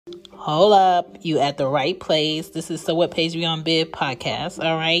Hold up, you at the right place. This is So What Page We on Bid podcast.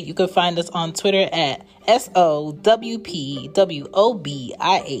 All right, you can find us on Twitter at SOWPWOBIH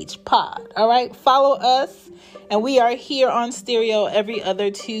pod. All right, follow us, and we are here on Stereo every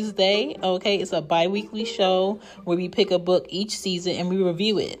other Tuesday. Okay, it's a bi-weekly show where we pick a book each season and we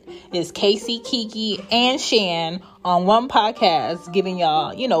review it. It's Casey, Kiki, and Shan on one podcast, giving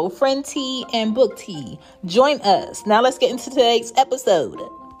y'all, friend tea and book tea. Join us now. Let's get into today's episode.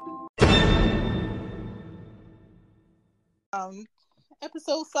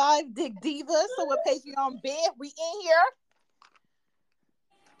 Episode 5, Dig Diva. So what page we on bed? We in here.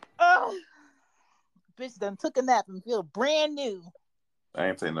 Oh, bitch done took a nap and feel brand new. I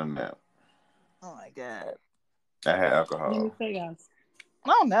ain't taking no nap. Oh my god. I had alcohol. Let me say guys.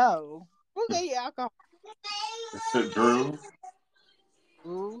 Oh no. Who gave you alcohol? Drew.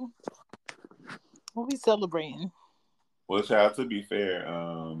 Ooh. What we celebrating? Well, child, to be fair,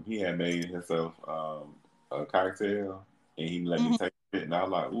 he had made himself a cocktail, and he let me take it, and I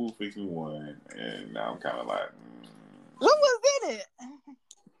was like, "Ooh, fix me one." And now I'm kind of like, What was in it?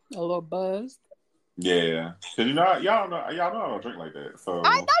 A little buzzed. yeah, because y'all know I don't drink like that. So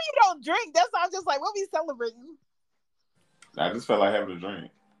I know you don't drink. That's why I'm just like, what we celebrating? I just felt like having a drink.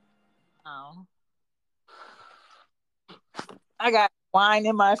 Oh. I got wine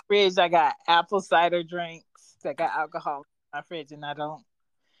in my fridge. I got apple cider drinks. I got alcohol in my fridge, and I don't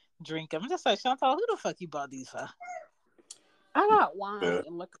drink them. I'm just like, Chantal, who the fuck you bought these for? I got wine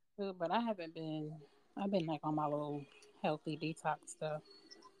and liquor too, but I've been like on my little healthy detox stuff.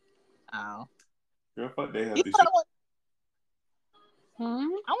 Oh. Girl, fuck that healthy shit.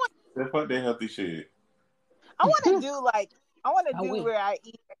 Fuck that healthy shit. I want to do where I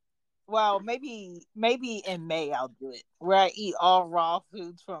eat. Well, maybe in May I'll do it where I eat all raw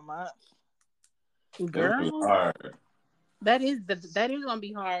foods for a month. Girl, hard. that is gonna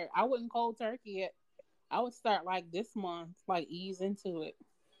be hard. I wouldn't cold turkey it. I would start like this month, like ease into it.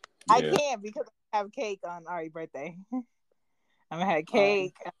 Yeah. I can't because I have cake on Ari's birthday. I'm gonna have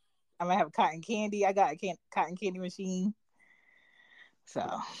cake. I'm gonna have cotton candy. I got a cotton candy machine, so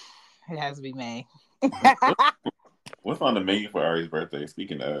it has to be May. What's on the menu for Ari's birthday?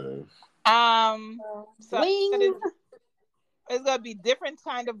 Speaking of, so it's gonna be different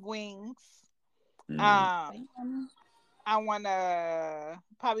kind of wings. I want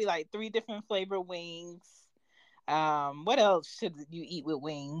probably like 3 different flavor wings. What else should you eat with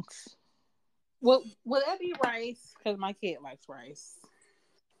wings? Well, will that be rice? Because my kid likes rice.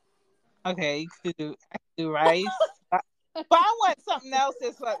 Okay, you could do rice. But I want something else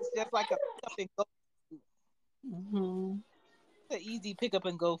that's just like a pick up and go food. It's an easy pick up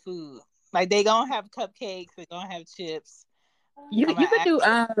and go food. Like they gonna have cupcakes, they gonna have chips. You could do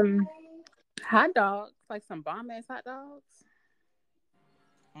hot dogs, like some bomb ass hot dogs.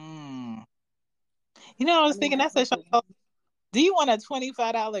 You know, I was thinking that's a. Do you want a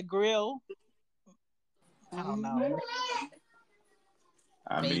 $25 grill? I don't know.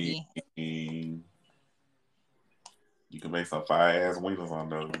 I mean, you can make some fire ass wieners on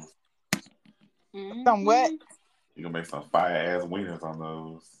those. Some what? You can make some fire ass wieners on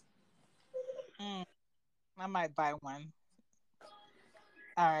those. I might buy one.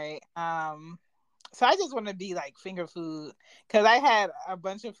 All right. So I just want to be like finger food because I had a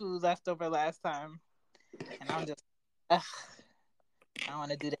bunch of food left over last time, and I'm just, I don't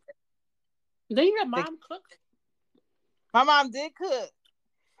want to do that. Did your mom cook? My mom did cook,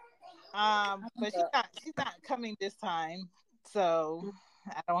 but she's not coming this time, so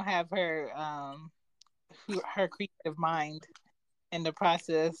I don't have her her creative mind in the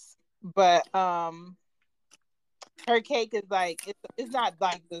process. But her cake is like it's not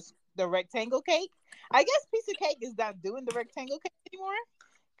like the rectangle cake. I guess Piece of Cake is not doing the rectangle cake anymore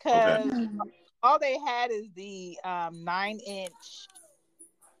because all they had is the 9-inch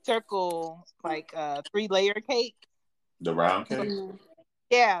circle, like 3-layer cake. The round cake?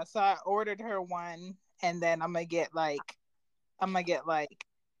 Yeah, so I ordered her one, and then I'm gonna get like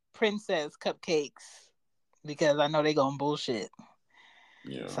princess cupcakes because I know they gonna bullshit.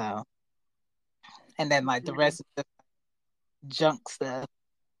 Yeah. So, and then like the rest of the junk stuff.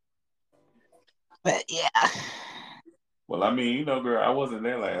 But yeah. Well, I mean, girl, I wasn't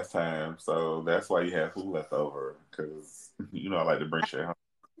there last time, so that's why you have food left over. Because I like to bring shit home.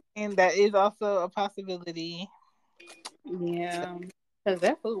 And that is also a possibility. Yeah, because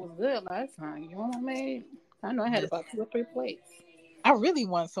that food was good last time. You know what I mean? I know I had about 2 or 3 plates. I really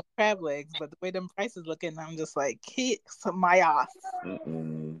want some crab legs, but the way them prices looking, I'm just like, kick some my ass.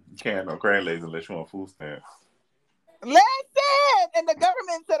 You can't have no crab legs unless you want food stamps. Listen, and the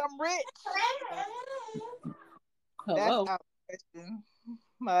government said I'm rich. Hello. That's our question.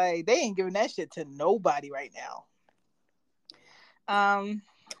 Like, they ain't giving that shit to nobody right now.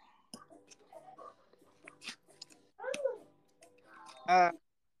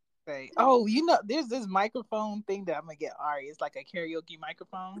 Say, oh, you know, there's this microphone thing that I'm gonna get Ari. It's like a karaoke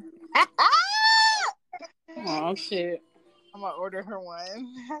microphone. Oh shit! I'm gonna order her one.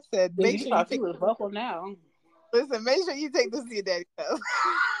 I said, Dude, make you sure you thought take. you was vocal now. Listen, make sure you take this to your daddy house.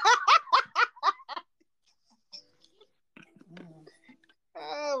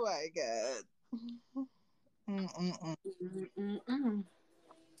 Oh my god.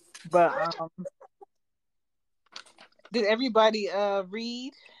 But did everybody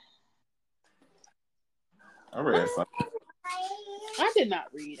read? I read something. I did not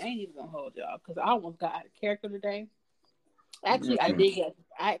read. I ain't even gonna hold y'all because I almost got out of character today. Actually, I did get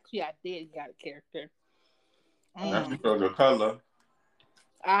a character. Now you showed your color.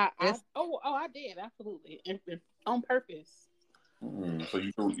 I did, absolutely, and on purpose. So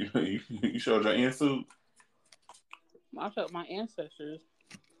you showed your insuit. I showed my ancestors.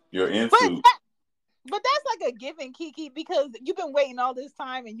 Your insuit. But that's like a given, Kiki, because you've been waiting all this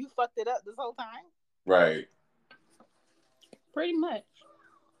time and you fucked it up this whole time. Right. Pretty much.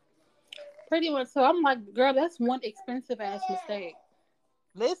 So I'm like, girl, that's one expensive ass mistake.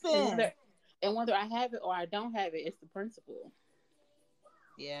 Listen. And whether I have it or I don't have it, it's the principle.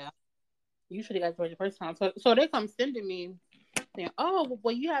 Yeah. You should have got it the first time. So they come sending me saying, oh,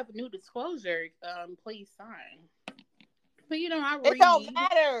 well, you have a new disclosure. Please sign. But I read. It don't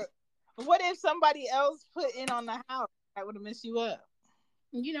matter. What if somebody else put in on the house? That would have messed you up.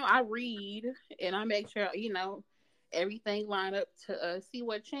 I read and I make sure, everything line up to see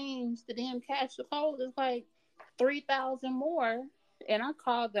what changed. The damn cash default is like $3,000 more. And I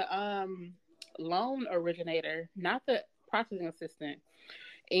called the loan originator, not the processing assistant.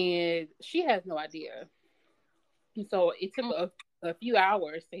 And she has no idea. And so it took a few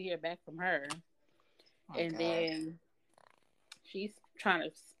hours to hear back from her. Oh, and God. Then she's trying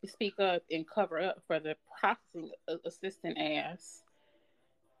to speak up and cover up for the processing assistant ass.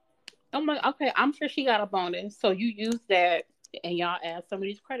 I'm like, okay, I'm sure she got a bonus. So you use that and y'all add some of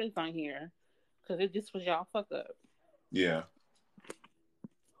these credits on here. Because this was y'all fuck up. Yeah.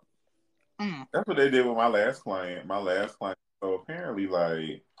 That's what they did with my last client. So apparently,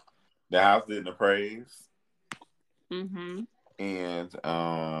 like, the house didn't appraise. Mm-hmm. And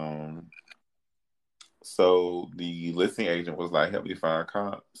so the listing agent was like, help me find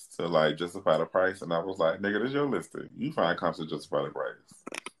comps to like justify the price. And I was like, nigga, this is your listing. You find comps to justify the price.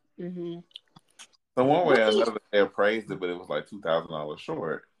 Mm-hmm. So one way or another, they appraised it, but it was like $2,000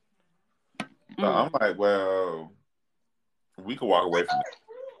 short. So I'm like, well, we could walk away from it.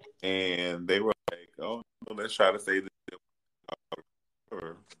 And they were like, oh, well, let's try to save the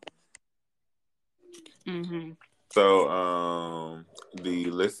mm-hmm. So the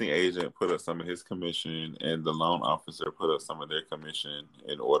listing agent put up some of his commission, and the loan officer put up some of their commission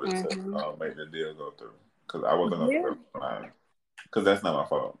in order to make the deal go through. Because I wasn't going to mine. Because that's not my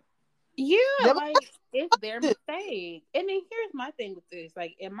fault. Yeah, like, it's their mistake. And then here's my thing with this.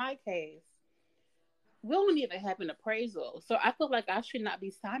 Like, in my case, we don't even have an appraisal. So I feel like I should not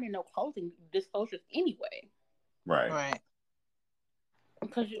be signing no closing disclosures anyway. Right.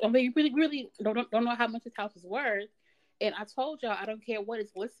 Because, I mean, you really, really don't know how much this house is worth. And I told y'all I don't care what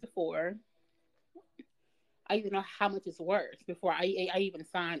it's listed for. I even know how much it's worth before I even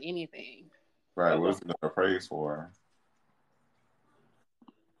sign anything. Right. What is it going to appraise for?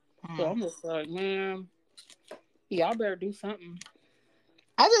 So I'm just like, man, y'all better do something.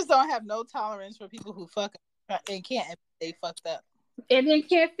 I just don't have no tolerance for people who fuck up and can't admit they fucked up. And then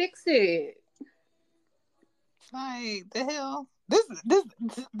can't fix it. Like, the hell?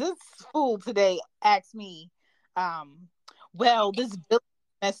 This fool today asked me, well, this bill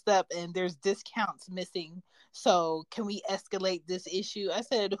messed up and there's discounts missing. So can we escalate this issue? I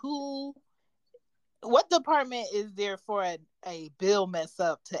said, what department is there for a bill mess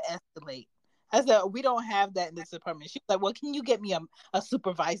up to escalate? I said, we don't have that in this department. She's like, well, can you get me a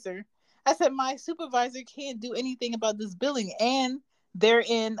supervisor? I said, my supervisor can't do anything about this billing, and they're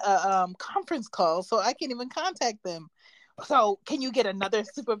in a conference call, so I can't even contact them. So can you get another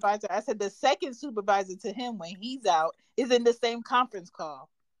supervisor? I said, the second supervisor to him when he's out is in the same conference call.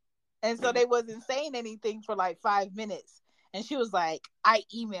 And so they wasn't saying anything for like 5 minutes. And she was like, I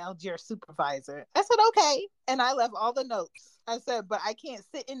emailed your supervisor. I said, okay. And I left all the notes. I said, but I can't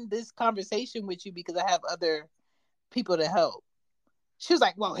sit in this conversation with you because I have other people to help. She was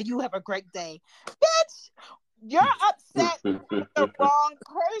like, well, you have a great day. Bitch, you're upset with the wrong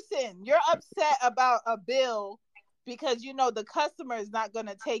person. You're upset about a bill because the customer is not going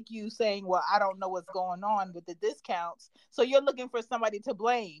to take you saying, well, I don't know what's going on with the discounts. So you're looking for somebody to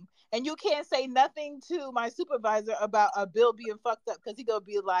blame. And you can't say nothing to my supervisor about a bill being fucked up, because he's going to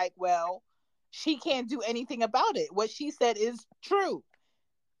be like, well, she can't do anything about it. What she said is true.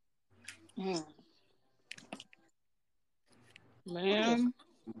 Man,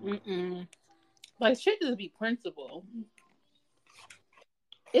 like, shit just be principle.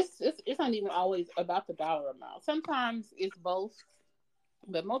 It's not even always about the dollar amount. Sometimes it's both,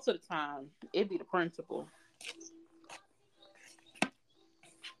 but most of the time it be the principle.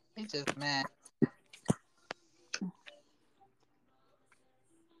 It's just mad.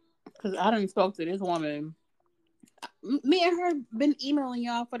 Because I done spoke to this woman. Me and her been emailing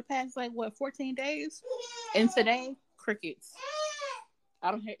y'all for the past 14 days, and today crickets.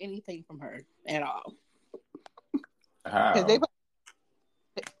 I don't hear anything from her at all. How?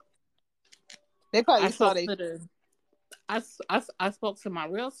 They probably saw they. I spoke to my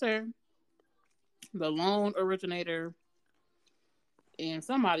realtor, the loan originator, and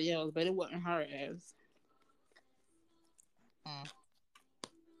somebody else, but it wasn't her ass.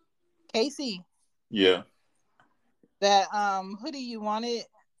 Casey. Yeah. That hoodie you wanted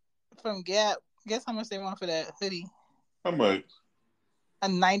from Gap. Guess how much they want for that hoodie? How much?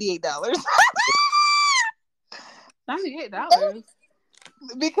 $98. $98?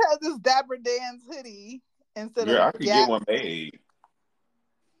 Because it's Dapper Dan's hoodie instead Girl, of I could Gap. get one made.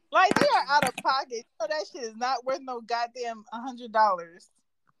 Like, they are out of pocket. That shit is not worth no goddamn $100.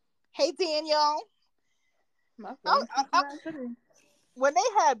 Hey, Daniel. When they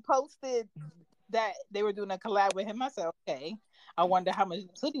had posted that they were doing a collab with him, I said, okay, I wonder how much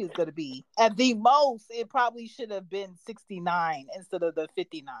this hoodie is going to be. At the most, it probably should have been $69 instead of the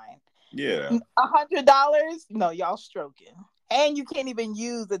 $59. Yeah. $100? No, y'all stroking. And you can't even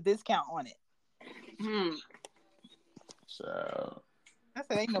use a discount on it. So I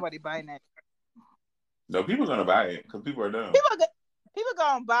said, ain't nobody buying that. No, people are going to buy it because people are dumb. People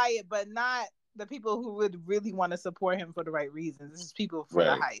going to buy it, but not the people who would really want to support him for the right reasons. This is people for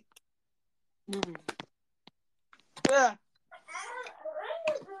the hype. Yeah.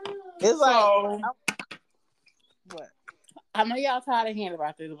 It's like, what? I know y'all tired of hearing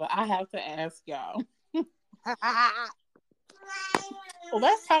about this, but I have to ask y'all. Well,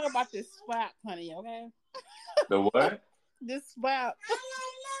 let's talk about this swap, honey, okay? The what? This swap.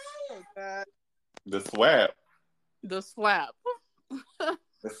 Oh, God. The swap. The swap.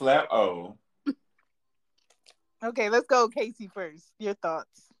 The slap? Oh. Okay, let's go Casey first. Your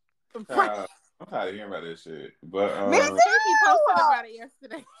thoughts. I'm tired of hearing about this shit. But Me too. Casey posted about it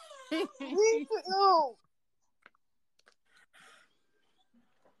yesterday. Me too.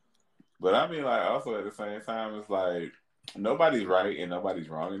 But I mean, like, also at the same time, it's like nobody's right and nobody's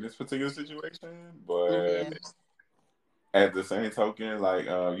wrong in this particular situation. But at the same token, like,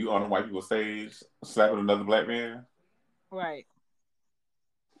 you on a white people stage slapping another black man, right?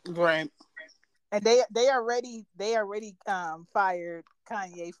 And they already fired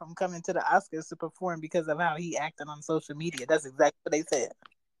Kanye from coming to the Oscars to perform because of how he acted on social media. That's exactly what they said.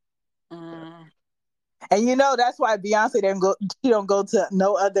 And that's why Beyonce don't go to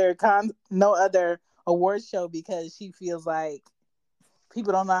no other award show, because she feels like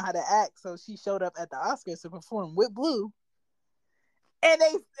people don't know how to act. So she showed up at the Oscars to perform with Blue. And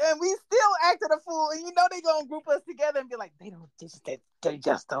we still acted a fool, and they gonna group us together and be like, they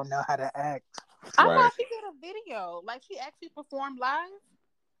just don't know how to act. I thought she did a video, like she actually performed live.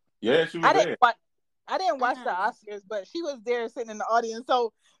 Yeah, she was there. I didn't watch the Oscars, but she was there sitting in the audience.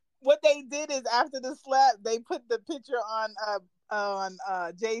 So what they did is, after the slap, they put the picture on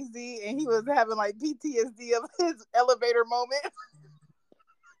Jay-Z, and he was having like PTSD of his elevator moment.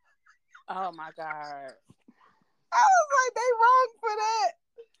 Oh my God. I was like, they wrong for that.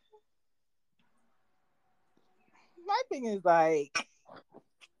 My thing is, like,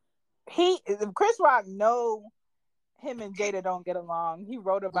 Chris Rock know him and Jada don't get along. He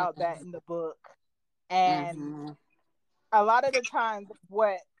wrote about that in the book. And a lot of the times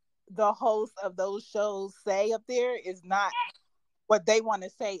what the hosts of those shows say up there is not what they want to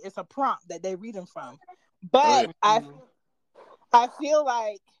say. It's a prompt that they read them from. But I feel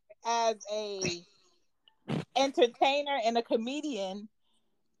like, as a entertainer and a comedian,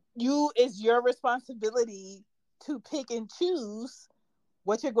 it's your responsibility to pick and choose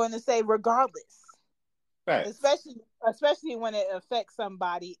what you're going to say, regardless. Right. Especially when it affects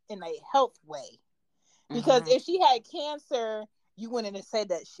somebody in a health way. Because if she had cancer, you wouldn't have said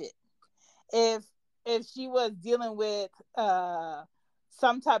that shit. If she was dealing with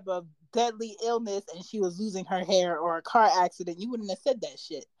some type of deadly illness and she was losing her hair, or a car accident, you wouldn't have said that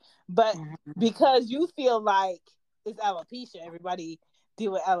shit. But because you feel like it's alopecia. Everybody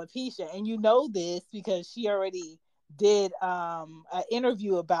deal with alopecia, and you know this because she already did an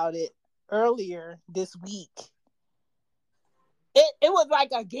interview about it earlier this week. It was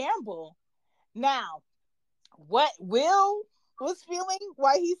like a gamble. Now, what Will was feeling,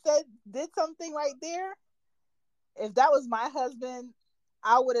 why he did something right there. If that was my husband,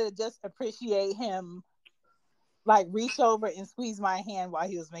 I would have just appreciate him, like reach over and squeeze my hand while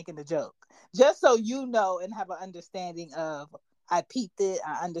he was making the joke, just so you know and have an understanding of, I peeped it,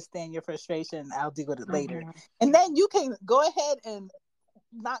 I understand your frustration, I'll deal with it later, and then you can go ahead and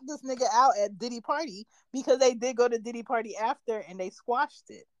knock this nigga out at Diddy party, because they did go to Diddy party after and they squashed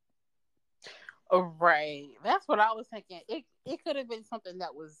it. Right, that's what I was thinking. It could have been something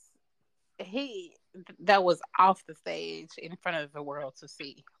that was off the stage in front of the world to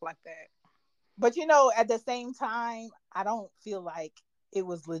see like that. But you know, at the same time, I don't feel like it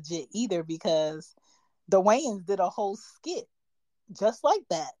was legit either, because the Wayans did a whole skit just like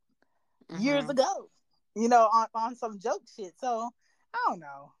that years ago, you know, on some joke shit. So I don't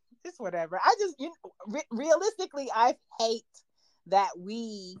know, it's whatever. I just, realistically, I hate that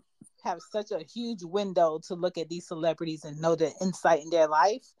we have such a huge window to look at these celebrities and know the insight in their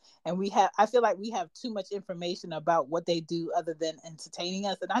life, and I feel like we have too much information about what they do other than entertaining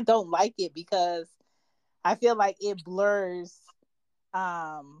us, and I don't like it, because I feel like it blurs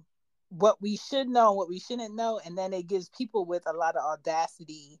what we should know and what we shouldn't know, and then it gives people with a lot of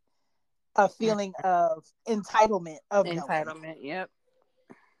audacity a feeling of entitlement of entitlement knowing. Yep.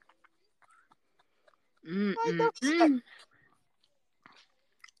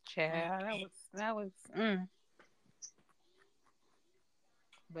 Child, that was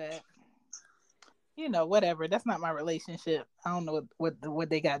But you know, whatever. That's not my relationship. I don't know what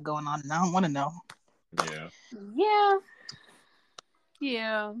they got going on, and I don't want to know.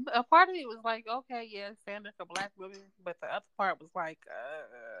 Yeah. A part of it was like, okay, yeah, standard for Black women, but the other part was like,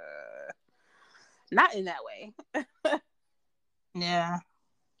 not in that way. Yeah.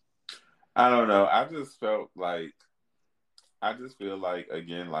 I don't know. I just feel like,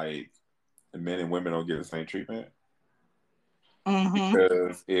 again, like men and women don't get the same treatment.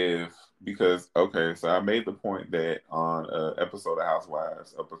 Because okay, so I made the point that on an episode of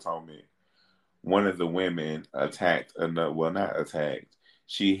Housewives of Potomac, one of the women attacked another. Well, not attacked.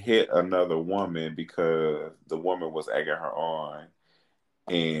 She hit another woman because the woman was egging her on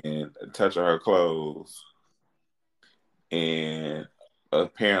and touching her clothes, and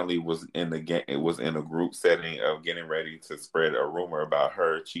apparently was in a group setting of getting ready to spread a rumor about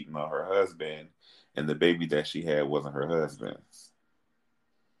her cheating on her husband, and the baby that she had wasn't her husband's.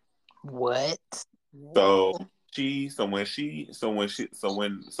 What? So when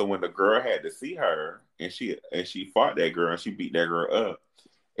the girl had to see her, and she fought that girl and she beat that girl up,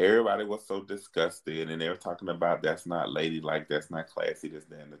 everybody was so disgusted, and they were talking about that's not ladylike, that's not classy, this,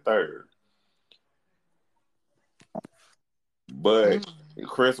 that, and the third. But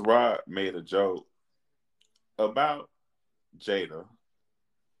Chris Rock made a joke about Jada,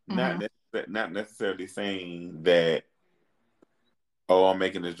 not necessarily saying that, oh, I'm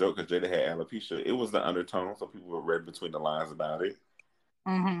making this joke because Jada had alopecia. It was the undertone, so people were read between the lines about it.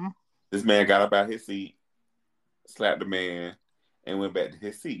 This man got up out his seat, slapped the man, and went back to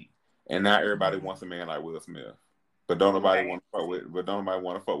his seat. And now everybody wants a man like Will Smith, but don't nobody want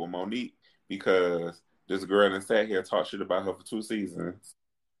to fuck with Monique, because this girl that sat here talked shit about her for 2 seasons,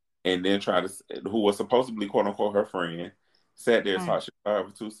 and then who was supposedly quote unquote her friend, sat there talked shit about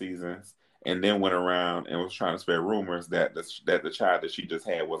her for 2 seasons, and then went around and was trying to spread rumors that the child that she just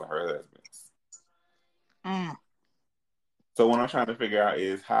had wasn't her husband's. So what I'm trying to figure out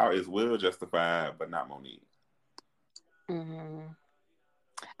is, how is Will justified but not Monique? I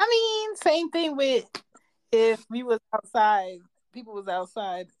mean, same thing with if we was outside, people was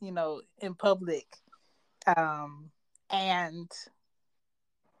outside, you know, in public, and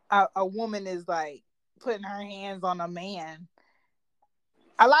a woman is like putting her hands on a man.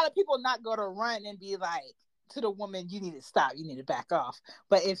 A lot of people not going to run and be like to the woman, you need to stop, you need to back off.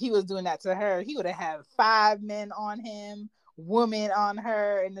 But if he was doing that to her, he would have had 5 men on him, women on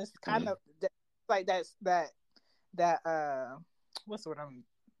her, and this kind of like that what's the word?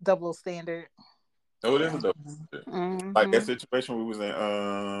 Double standard. Oh, it is a double standard. Like that situation we was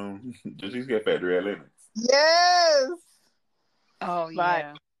in the Cheesecake Factory at Lennox. Yes. Oh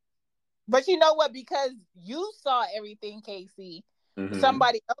yeah. But you know what? Because you saw everything, Casey.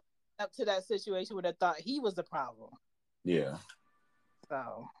 Somebody else up to that situation would have thought he was the problem. Yeah.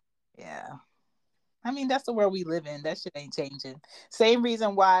 So, yeah. I mean, that's the world we live in. That shit ain't changing. Same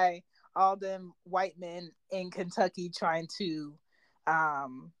reason why all them white men in Kentucky trying to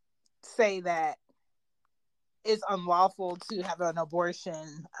say that it's unlawful to have an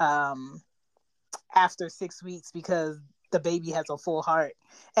abortion after 6 weeks because the baby has a full heart.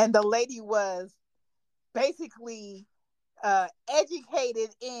 And the lady was basically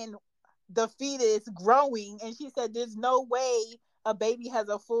educated in the fetus growing, and she said there's no way a baby has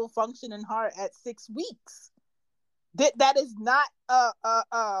a full functioning heart at 6 weeks. That is not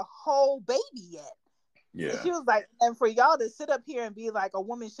a whole baby yet. Yeah. She was like, and for y'all to sit up here and be like a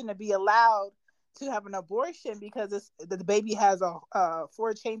woman shouldn't be allowed to have an abortion because the baby has a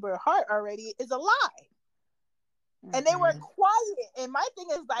 4-chamber heart already is a lie. Mm-hmm. And they were quiet. And my thing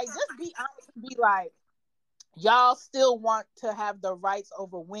is like, just be honest and be like, y'all still want to have the rights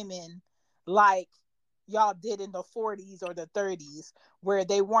over women like y'all did in the 40s or the 30s, where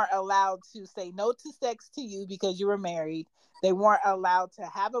they weren't allowed to say no to sex to you because you were married. They weren't allowed to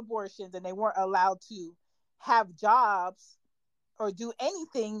have abortions, and they weren't allowed to have jobs or do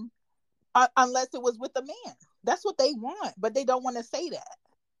anything unless it was with a man. That's what they want, but they don't want to say that.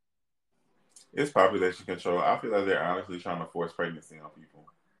 It's population control. I feel like they're honestly trying to force pregnancy on people.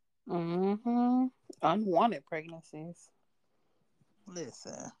 Mm-hmm. Unwanted pregnancies.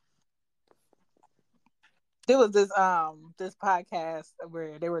 Listen. There was this podcast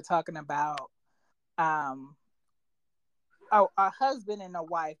where they were talking about a husband and a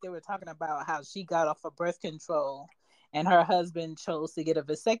wife. They were talking about how she got off of birth control and her husband chose to get a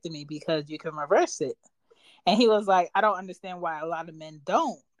vasectomy because you can reverse it. And he was like, I don't understand why a lot of men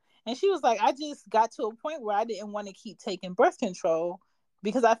don't. And she was like, I just got to a point where I didn't want to keep taking birth control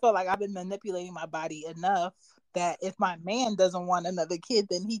because I felt like I've been manipulating my body enough that if my man doesn't want another kid,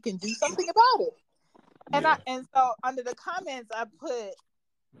 then he can do something about it. Yeah. And so under the comments,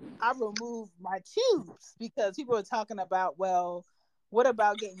 I removed my tubes because people were talking about, well, what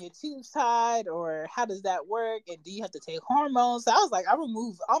about getting your tubes tied, or how does that work? And do you have to take hormones? So I was like, I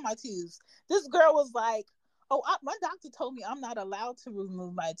removed all my tubes. This girl was like, oh, my doctor told me I'm not allowed to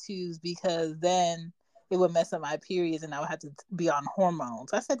remove my tubes because then it would mess up my periods and I would have to be on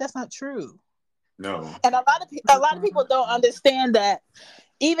hormones. I said, that's not true. No. And a lot of people don't understand that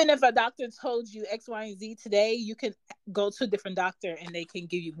even if a doctor told you X, Y, and Z today, you can go to a different doctor and they can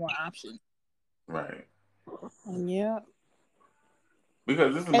give you more options. Right. Yeah.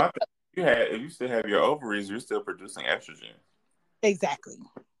 Because this is my thing. If you still have your ovaries, you're still producing estrogen. Exactly.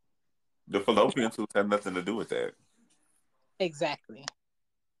 The fallopian tubes have nothing to do with that. Exactly.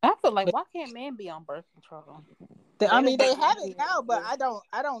 I feel like, why can't men be on birth control? They have it now, but I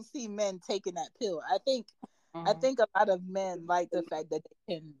don't see men taking that pill. I think a lot of men like the fact that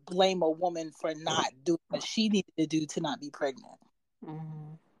they can blame a woman for not doing what she needed to do to not be pregnant.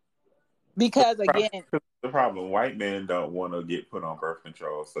 Mm-hmm. Because again, the problem, white men don't want to get put on birth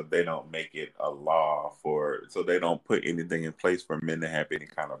control, so they don't make it a law so they don't put anything in place for men to have any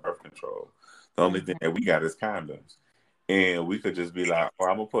kind of birth control. The only thing that we got is condoms. And we could just be like,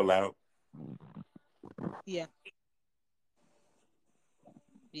 I'm going to pull out. Yeah.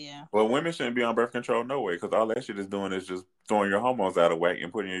 Yeah. Well, women shouldn't be on birth control no way, because all that shit is doing is just throwing your hormones out of whack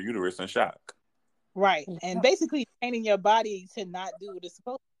and putting your uterus in shock. Right. And basically training your body to not do what it's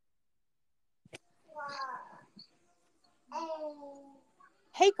supposed to.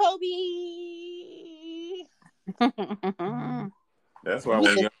 Hey, Kobe. That's why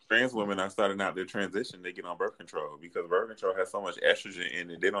when young trans women are starting out their transition, they get on birth control, because birth control has so much estrogen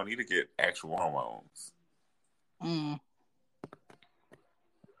in it, they don't need to get actual hormones.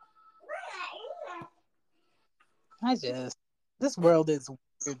 This world is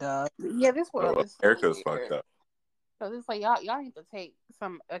weird, dog. Yeah, this world is America's fucked up. So it's like y'all need to take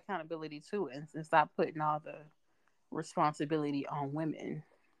some accountability too, and stop putting all the responsibility on women.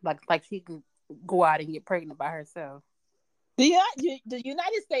 Like she can go out and get pregnant by herself. The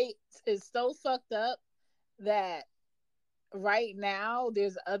United States is so fucked up that right now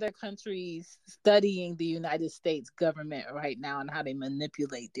there's other countries studying the United States government right now and how they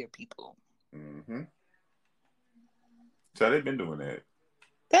manipulate their people. Mm-hmm. So they've been doing that.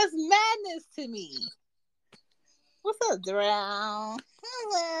 That's madness to me. What's up, Drown?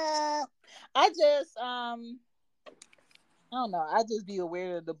 I don't know. I just be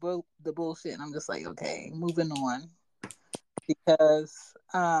aware of the bullshit, and I'm just like, okay, moving on. Because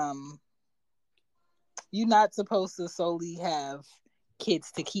you're not supposed to solely have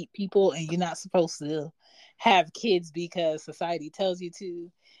kids to keep people, and you're not supposed to have kids because society tells you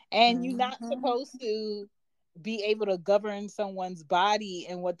to, and you're not supposed to be able to govern someone's body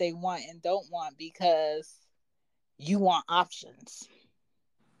and what they want and don't want because you want options.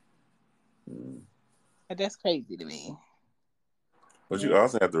 But that's crazy to me. But you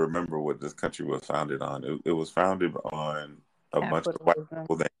also have to remember what this country was founded on. It was founded on a bunch of white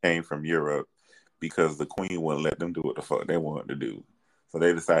people that came from Europe because the queen wouldn't let them do what the fuck they wanted to do. So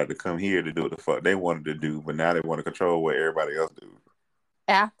they decided to come here to do what the fuck they wanted to do, but now they want to control what everybody else do.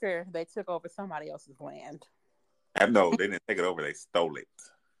 After they took over somebody else's land. No, they didn't take it over. They stole it.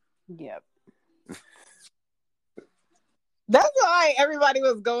 Yep. That's why everybody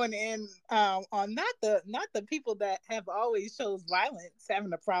was going in on not the people that have always chose violence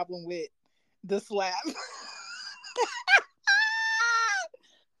having a problem with the slap.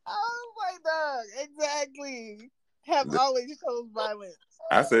 Oh my God, exactly. Have always chose violence.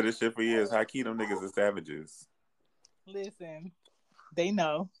 I said this shit for years. How key them niggas are savages. Listen, they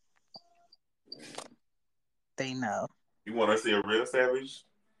know. They know. You want to see a real savage?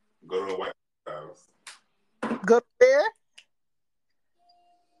 Go to a white house. Go there?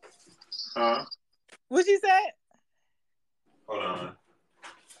 Huh? What you said? Hold on.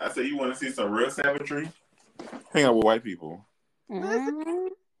 I said you want to see some real savagery? Hang out with white people. Mm-hmm.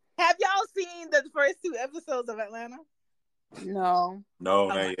 Have y'all seen the first 2 episodes of Atlanta? No. No,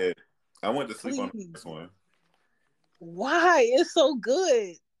 not yet. I went to sleep on the first one. Why? It's so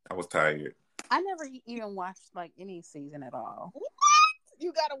good. I was tired. I never even watched like any season at all. What?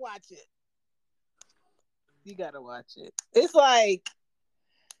 You gotta watch it. You gotta watch it. It's like,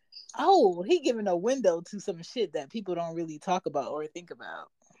 oh, he giving a window to some shit that people don't really talk about or think about.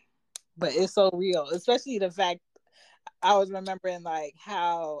 But it's so real, especially the fact I was remembering like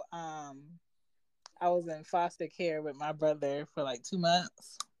how I was in foster care with my brother for like 2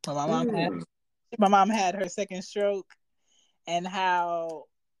 months when my mom had her second stroke, and how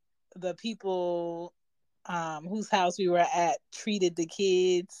the people whose house we were at treated the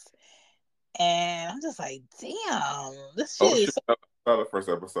kids, and I'm just like, damn, this shit is. I saw the first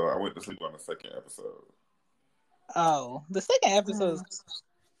episode. I went to sleep on the second episode. Oh, the second episode,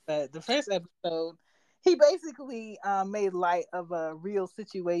 but the first episode, he basically made light of a real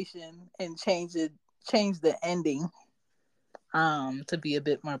situation and changed the ending to be a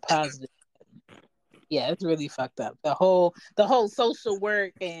bit more positive. Yeah, it's really fucked up. The whole social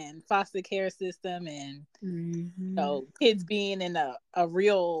work and foster care system, and you know, kids being in a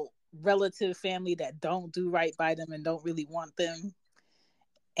real relative family that don't do right by them and don't really want them,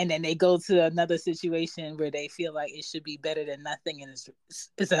 and then they go to another situation where they feel like it should be better than nothing, and it's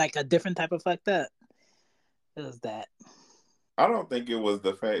like a different type of fucked up. It was that. I don't think it was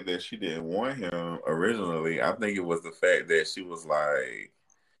the fact that she didn't want him originally. I think it was the fact that she was like,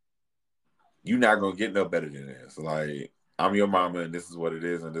 you're not going to get no better than this. Like, I'm your mama and this is what it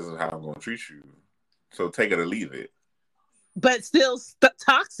is and this is how I'm going to treat you. So take it or leave it. But still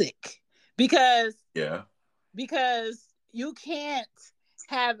toxic because you can't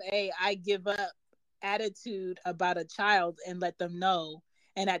have a I give up attitude about a child and let them know,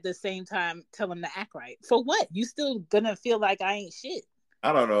 and at the same time tell them to act right. For what? You still gonna feel like I ain't shit.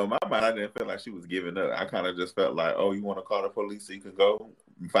 I don't know. In my mind, I didn't feel like she was giving up. I kind of just felt like, oh, you want to call the police so you can go?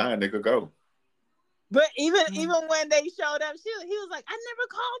 Fine, nigga, go. But even when they showed up, he was like, I never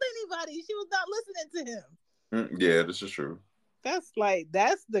called anybody. She was not listening to him. Yeah, this is true. That's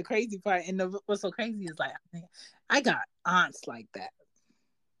the crazy part. And what's so crazy is like, I got aunts like that.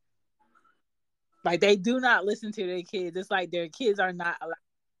 Like, they do not listen to their kids. It's like their kids are not allowed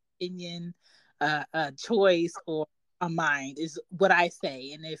opinion, a choice, or a mind, is what I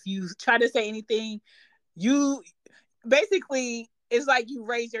say. And if you try to say anything, you basically, it's like you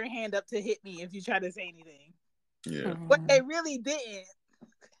raise your hand up to hit me if you try to say anything. Yeah. But they really didn't.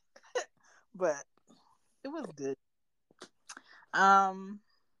 But it was good.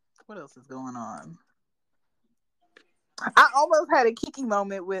 What else is going on? I almost had a Kiki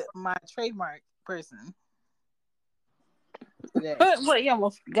moment with my trademark person. What, you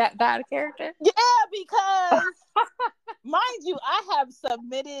almost got a character? Yeah, because mind you, I have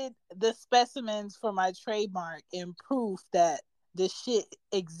submitted the specimens for my trademark in proof that this shit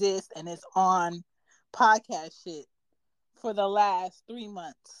exists and it's on podcast shit for the last 3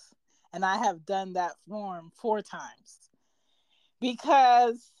 months. And I have done that form 4 times.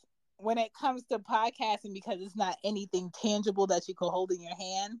 Because when it comes to podcasting, because it's not anything tangible that you can hold in your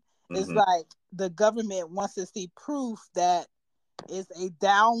hand, it's like the government wants to see proof that it's a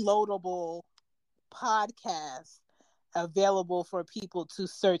downloadable podcast available for people to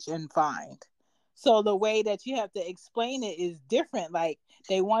search and find. So the way that you have to explain it is different. Like,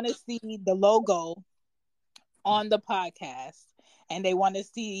 they want to see the logo on the podcast, and they want to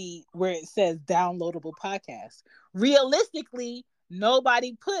see where it says downloadable podcast. Realistically,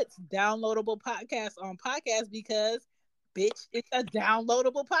 nobody puts downloadable podcasts on podcasts because bitch, it's a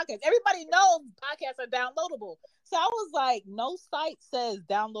downloadable podcast. Everybody knows podcasts are downloadable. So I was like, no site says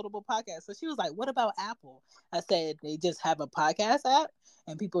downloadable podcast. So she was like, what about Apple? I said, they just have a podcast app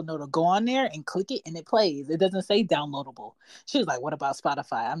and people know to go on there and click it and it plays. It doesn't say downloadable. She was like, what about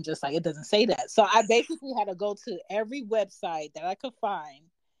Spotify? I'm just like, it doesn't say that. So I basically had to go to every website that I could find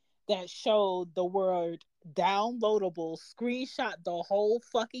that showed the word downloadable, screenshot the whole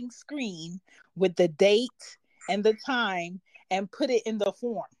fucking screen with the date and the time and put it in the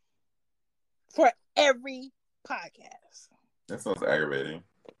form for every podcast. That sounds aggravating.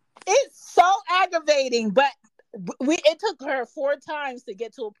 It's so aggravating, but it took her 4 times to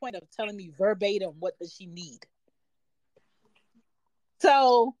get to a point of telling me verbatim what does she need.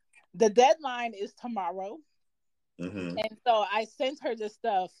 So the deadline is tomorrow. Mm-hmm. And so I sent her the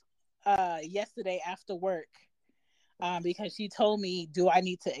stuff yesterday after work because she told me, do I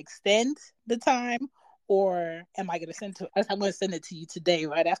need to extend the time or am I going to send it? I'm going to send it to you today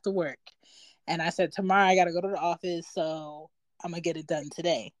right after work. And I said, tomorrow I got to go to the office, so I'm going to get it done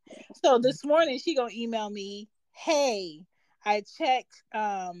today. So this morning she going to email me, hey, I checked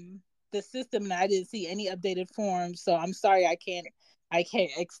the system and I didn't see any updated forms, so I'm sorry I can't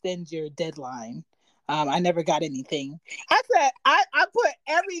extend your deadline. I never got anything. I said, I put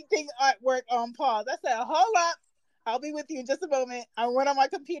everything at work on pause. I said, hold up. I'll be with you in just a moment. I went on my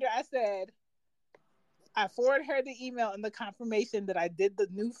computer. I forwarded her the email and the confirmation that I did the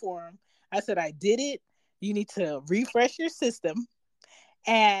new form. I said, I did it. You need to refresh your system.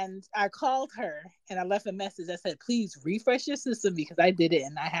 And I called her and I left a message. I said, please refresh your system because I did it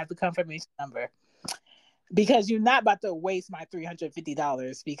and I have the confirmation number. Because you're not about to waste my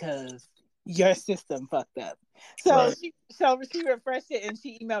 $350 because your system fucked up. So right. she refreshed it and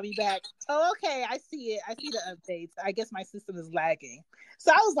she emailed me back. Oh, okay, I see it. I see the updates. I guess my system is lagging.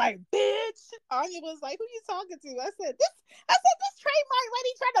 So I was like, bitch. Anya was like, who you talking to? I said, this trademark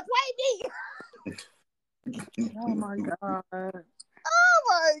lady trying to play me. Oh my God. Oh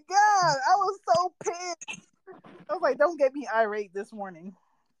my God. I was so pissed. I was like, don't get me irate this morning.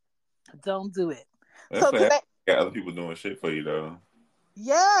 Don't do it. That's so today, got other people doing shit for you though.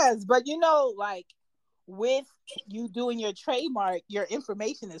 Yes, but like with you doing your trademark, your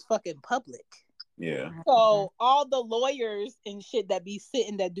information is fucking public. Yeah. So all the lawyers and shit that be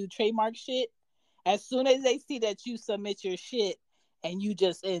sitting that do trademark shit, as soon as they see that you submit your shit and you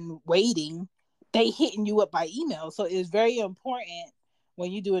just in waiting, they hitting you up by email. So it's very important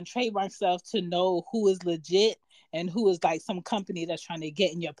when you're doing trademark stuff to know who is legit and who is like some company that's trying to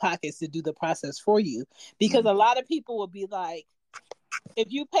get in your pockets to do the process for you. Because a lot of people will be like,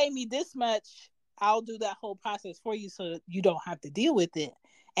 if you pay me this much, I'll do that whole process for you so you don't have to deal with it.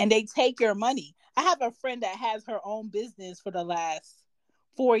 And they take your money. I have a friend that has her own business for the last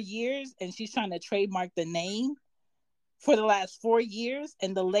 4 years and she's trying to trademark the name for the last 4 years.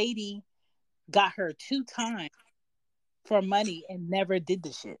 And the lady got her 2 times for money and never did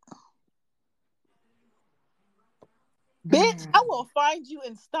the shit. Bitch, I will find you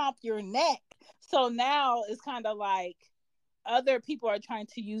and stomp your neck. So now it's kind of like other people are trying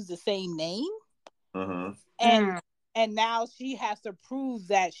to use the same name. Mm-hmm. And now she has to prove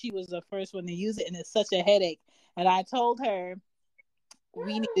that she was the first one to use it, and it's such a headache. And I told her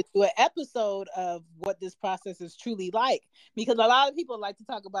we need to do an episode of what this process is truly like, because a lot of people like to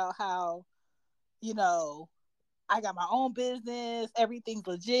talk about how, I got my own business, everything's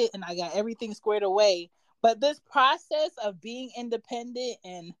legit, and I got everything squared away. But this process of being independent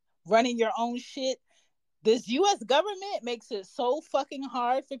and running your own shit, this U.S. government makes it so fucking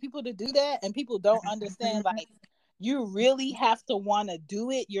hard for people to do that, and people don't understand, like, you really have to want to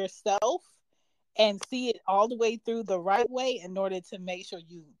do it yourself and see it all the way through the right way in order to make sure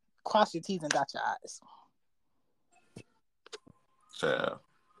you cross your T's and dot your I's. Yeah.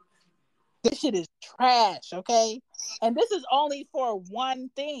 This shit is trash, okay? And this is only for one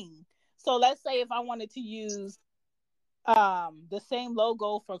thing. So let's say if I wanted to use the same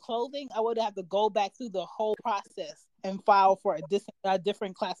logo for clothing, I would have to go back through the whole process and file for a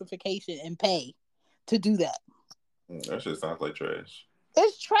different classification and pay to do that. That shit sounds like trash.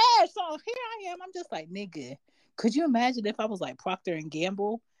 It's trash. So here I am. I'm just like, nigga, could you imagine if I was like Procter &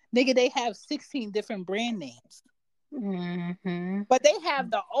 Gamble? Nigga, they have 16 different brand names. Mm-hmm. But they have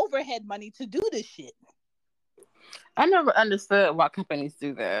the overhead money to do this shit. I never understood why companies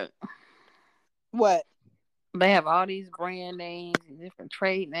do that. What? They have all these brand names, different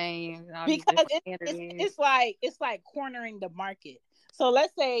trade names, and all because it's like cornering the market. So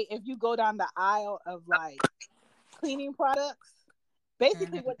let's say if you go down the aisle of like cleaning products,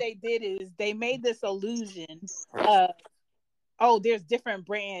 basically what they did is they made this illusion of oh, there's different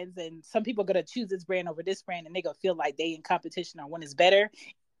brands and some people are going to choose this brand over this brand and they're going to feel like they in competition or one is better.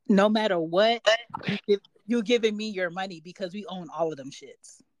 No matter what, you're giving me your money because we own all of them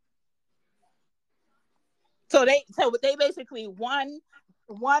shits. So they basically one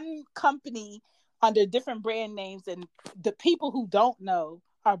company under different brand names, and the people who don't know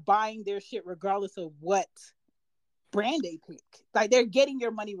are buying their shit regardless of what brand they pick. Like they're getting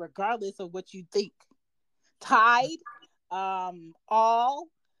your money regardless of what you think. Tide, all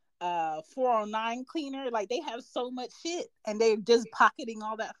 409 cleaner, like they have so much shit and they're just pocketing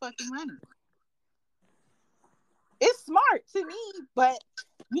all that fucking money. It's smart to me, but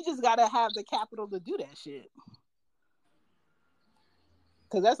you just gotta have the capital to do that shit.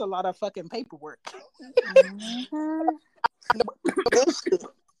 Cause that's a lot of fucking paperwork. Mm-hmm.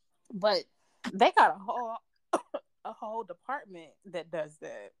 But they got a whole department that does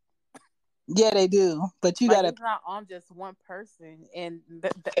that. Yeah, they do. But you like, gotta. It's not on just one person, and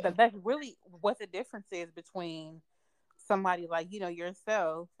that's really what the difference is between somebody like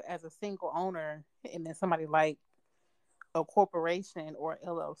yourself as a single owner, and then somebody like a corporation or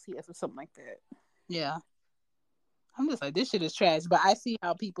LLC or something like that. Yeah. I'm just like, this shit is trash, but I see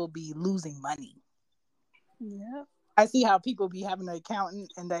how people be losing money. Yeah. I see how people be having an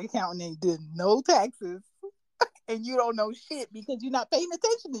accountant and the accountant ain't did no taxes and you don't know shit because you're not paying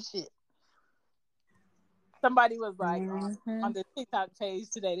attention to shit. Somebody was like on the TikTok page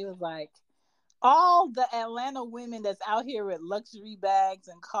today, they was like, all the Atlanta women that's out here with luxury bags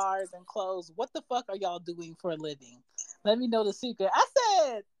and cars and clothes, what the fuck are y'all doing for a living? Let me know the secret. I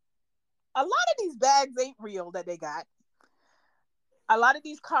said, a lot of these bags ain't real that they got. A lot of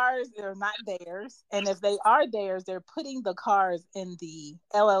these cars are not theirs. And if they are theirs, they're putting the cars in the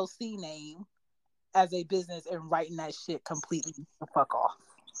LLC name as a business and writing that shit completely the fuck off.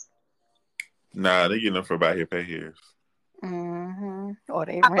 Nah, they getting them for buy here, pay here. Mm-hmm. Or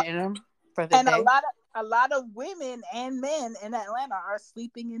they renting them for the and day. a lot of women and men in Atlanta are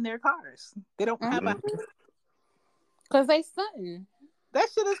sleeping in their cars. They don't have a... Because they stunting. That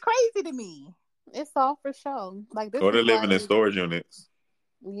shit is crazy to me. It's all for show. Like this. Or they're living in storage units.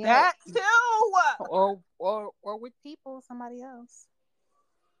 Yeah. That too. Or with people, somebody else.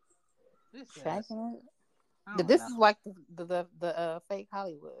 This is like the fake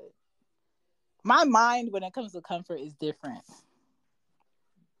Hollywood. My mind when it comes to comfort is different.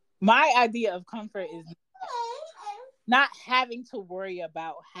 My idea of comfort is not having to worry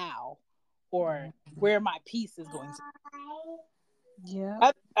about how or where my peace is going to be.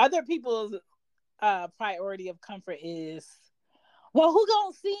 Yeah. Other people's priority of comfort is, well, who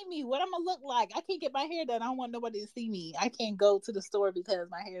gonna see me? What I'm gonna look like? I can't get my hair done. I don't want nobody to see me. I can't go to the store because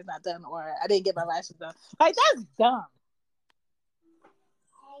my hair is not done or I didn't get my lashes done. Like, that's dumb.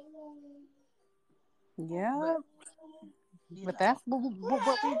 Yeah. But that's what we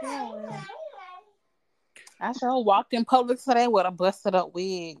doing. I sure walked in public today with a busted up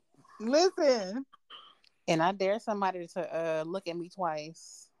wig. Listen. And I dare somebody to look at me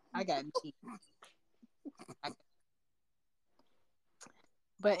twice. I got me.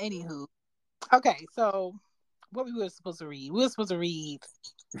 But anywho. Okay, so what we were supposed to read? We were supposed to read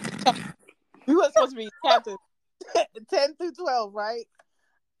chapters 10 through 12, right?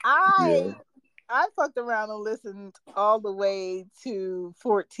 I fucked around and listened all the way to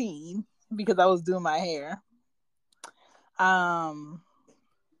 14 because I was doing my hair.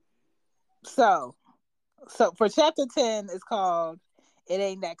 So for chapter 10, it's called "It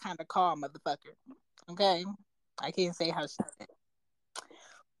Ain't That Kind of Call, Motherfucker." Okay, I can't say how she said it.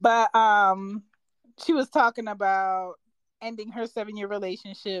 But she was talking about ending her 7-year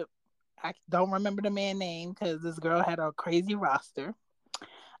relationship. I don't remember the man's name because this girl had a crazy roster.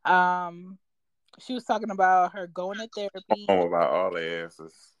 She was talking about her going to therapy. Oh, about all the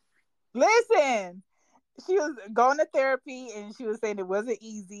asses. Listen, she was going to therapy and she was saying it wasn't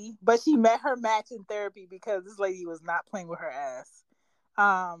easy, but she met her match in therapy because this lady was not playing with her ass.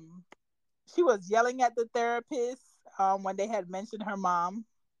 She was yelling at the therapist when they had mentioned her mom.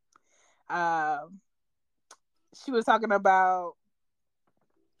 She was talking about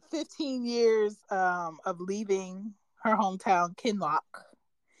 15 years of leaving her hometown, Kinloch.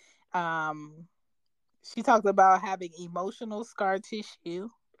 She talked about having emotional scar tissue.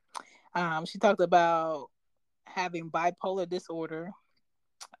 She talked about having bipolar disorder.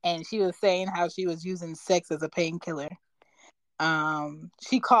 And she was saying how she was using sex as a painkiller.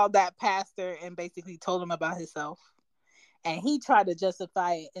 She called that pastor and basically told him about herself. And he tried to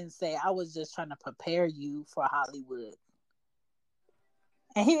justify it and say, I was just trying to prepare you for Hollywood.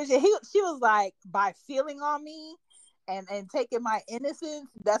 And she was like, by feeling on me and taking my innocence.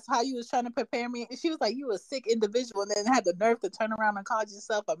 That's how you was trying to prepare me. And she was like, you a sick individual, and then had the nerve to turn around and call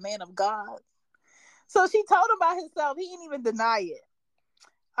yourself a man of God. So she told him about himself. He didn't even deny it.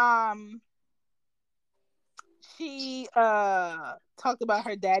 She talked about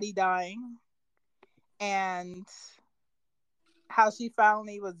her daddy dying and how she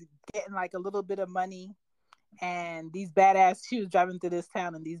finally was getting like a little bit of money, and she was driving through this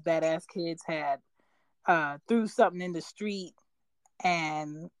town, and these badass kids had threw something in the street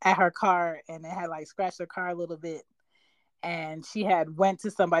and at her car, and it had like scratched her car a little bit, and she had went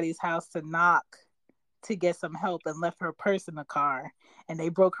to somebody's house to knock to get some help and left her purse in the car, and they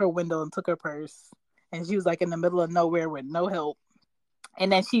broke her window and took her purse, and she was like in the middle of nowhere with no help.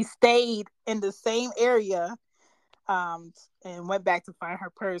 And then she stayed in the same area and went back to find her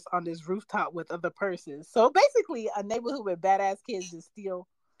purse on this rooftop with other purses. So basically a neighborhood with badass kids just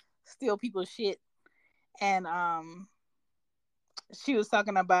steal people's shit. And she was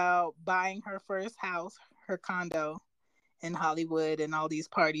talking about buying her first house, her condo in Hollywood, and all these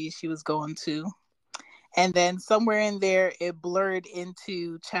parties she was going to. And then somewhere in there, it blurred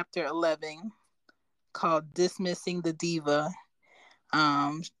into chapter 11 called Dismissing the Diva.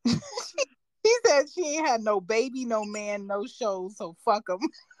 She said she ain't had no baby, no man, no shows, so fuck them.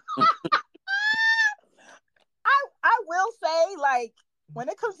 I will say, like, when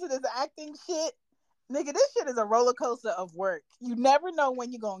it comes to this acting shit, nigga, this shit is a roller coaster of work. You never know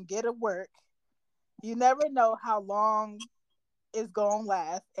when you're gonna get a work. You never know how long it's gonna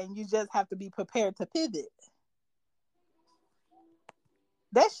last, and you just have to be prepared to pivot.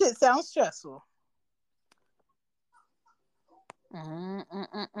 That shit sounds stressful.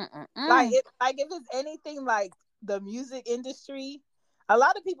 Like if it's anything like the music industry, a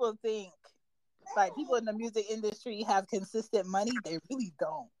lot of people think like people in the music industry have consistent money. They really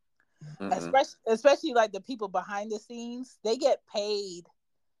don't. Especially like the people behind the scenes, they get paid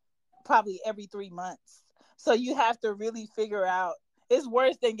probably every 3 months. So you have to really figure out. It's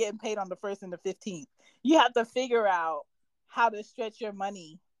worse than getting paid on the 1st and the 15th. You have to figure out how to stretch your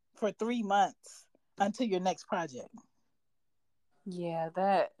money for 3 months until your next project. Yeah,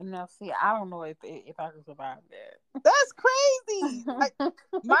 see, I don't know if I can survive that. That's crazy. Like,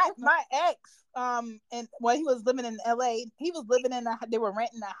 my ex, and when he was living in LA, he was living they were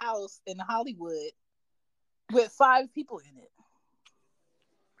renting a house in Hollywood with 5 people in it.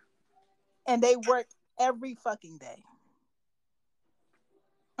 And they worked every fucking day.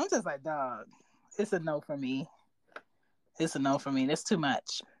 I'm just like, dog, it's a no for me. It's a no for me. That's too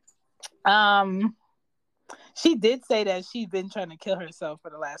much. She did say that she's been trying to kill herself for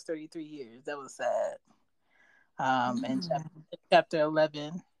the last 33 years. That was sad. In chapter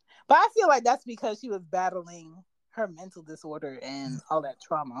 11. But I feel like that's because she was battling her mental disorder and all that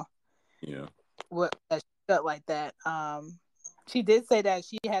trauma. Yeah. What she felt like that. She did say that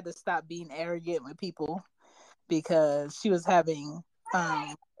she had to stop being arrogant with people because she was having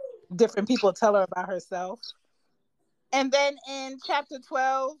different people tell her about herself. And then in chapter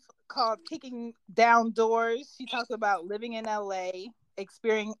 12, called Kicking Down Doors, she talks about living in LA,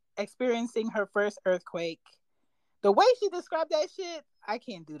 experiencing her first earthquake. The way she described that shit, I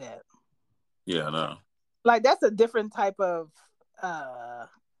can't do that. Yeah, no. Like, that's a different type of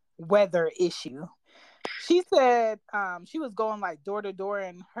weather issue. She said she was going like door to door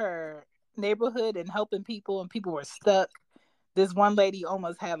in her neighborhood and helping people, and people were stuck. This one lady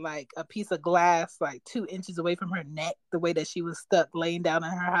almost had like a piece of glass like 2 inches away from her neck, the way that she was stuck laying down in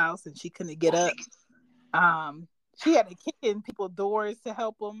her house and she couldn't get up. She had to kick in people's doors to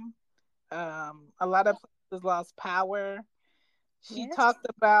help them. A lot of places lost power. She talked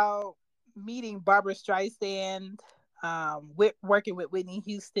about meeting Barbara Streisand, working with Whitney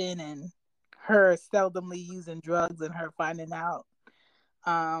Houston, and her seldomly using drugs and her finding out.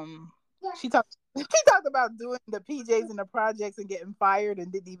 She talked about doing the PJs in the projects and getting fired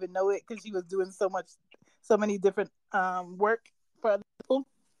and didn't even know it because she was doing so many different work for other people.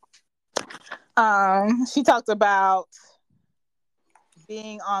 She talked about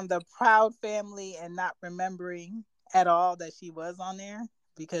being on the Proud Family and not remembering at all that she was on there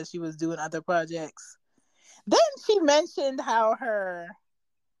because she was doing other projects. Then she mentioned how her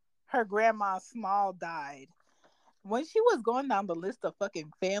grandma Small died. When she was going down the list of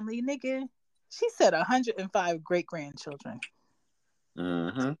fucking family, nigga, she said 105 great-grandchildren.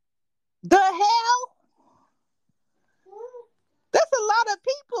 Mm-hmm. The hell? That's a lot of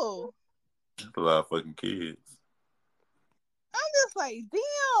people. That's a lot of fucking kids. I'm just like,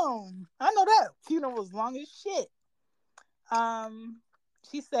 damn. I know that funeral was long as shit.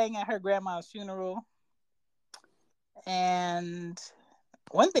 She sang at her grandma's funeral. And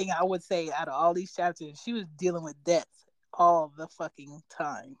one thing I would say out of all these chapters, she was dealing with death all the fucking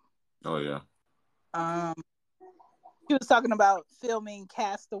time. Oh yeah. She was talking about filming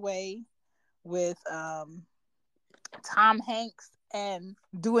Castaway with Tom Hanks and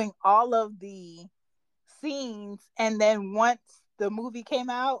doing all of the scenes, and then once the movie came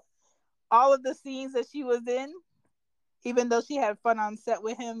out, all of the scenes that she was in, even though she had fun on set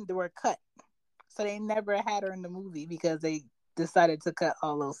with him, they were cut. So they never had her in the movie because they decided to cut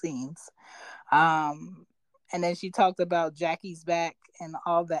all those scenes. And then she talked about Jackie's Back and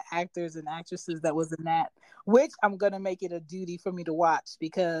all the actors and actresses that was in that, which I'm going to make it a duty for me to watch,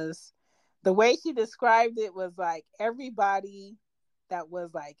 because the way she described it was like everybody that was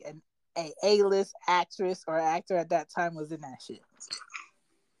like an A-list actress or actor at that time was in that shit.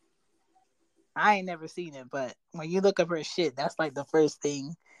 I ain't never seen it, but when you look up her shit, that's like the first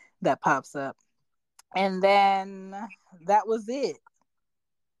thing that pops up. And then that was it.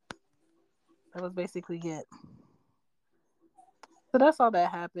 That was basically it. So that's all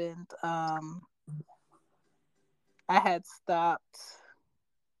that happened. I had stopped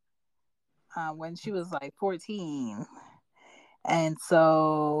when she was like 14. And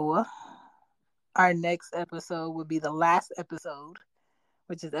so our next episode would be the last episode,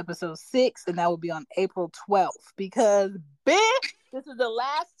 which is episode 6, and that will be on April 12th. Because, bitch, this is the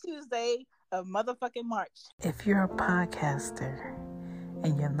last Tuesday of motherfucking March. If you're a podcaster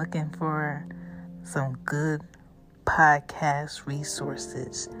and you're looking for some good podcast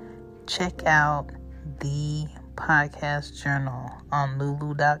resources, check out the Podcast Journal on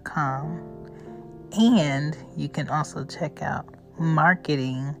Lulu.com. And you can also check out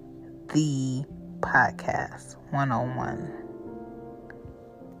Marketing the Podcast 101.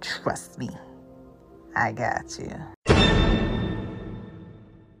 Trust me, I got you.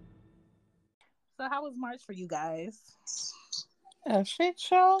 So how was March for you guys? A shit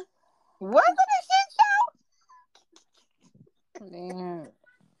show? Was it a shit show? Man,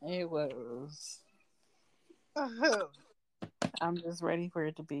 it was. Uh-huh. I'm just ready for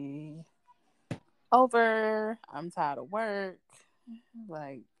it to be over. I'm tired of work.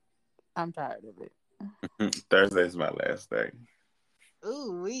 Like, I'm tired of it. Thursday's my last day.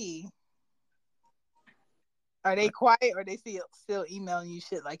 Ooh wee. Are they quiet or they still emailing you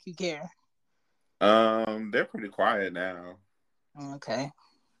shit like you care? They're pretty quiet now. Okay.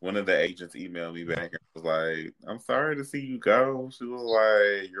 One of the agents emailed me back and was like, "I'm sorry to see you go." She was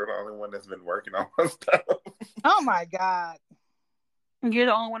like, "You're the only one that's been working on my stuff." Oh my God. You're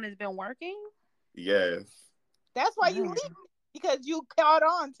the only one that's been working? Yes. That's why you leave, because you caught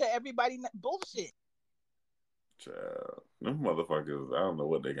on to everybody bullshit. Child, them motherfuckers, I don't know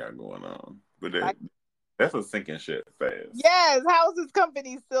what they got going on, but that's a sinking ship fast. Yes, how is this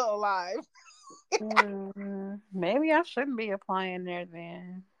company still alive? Maybe I shouldn't be applying there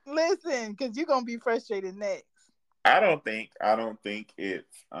then. Listen, because you're gonna be frustrated next. I don't think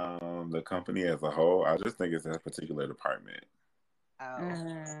it's the company as a whole. I just think it's a particular department.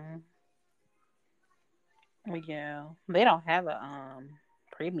 Oh. Yeah, they don't have a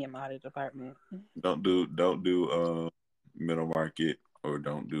premium audit department. Don't do middle market, or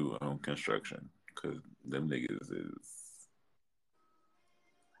don't do construction, because them niggas is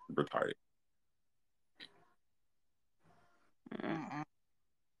retarded.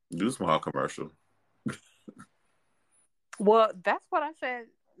 Do small commercial. Well, that's what I said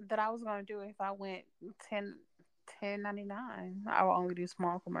that I was going to do if I went 1099. I will only do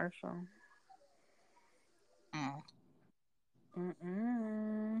small commercial. No.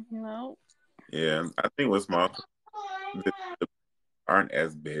 Yeah, I think with small aren't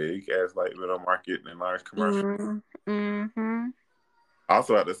as big as like middle market and large commercial. Mm-hmm.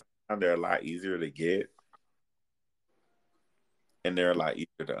 Also, at the same time, they're a lot easier to get, and they're a lot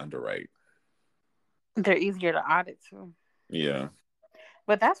easier to underwrite. They're easier to audit too. Yeah.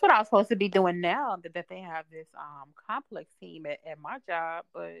 But that's what I was supposed to be doing now that they have this complex team at my job.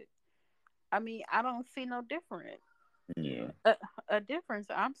 But I mean, I don't see no difference. Yeah. A difference.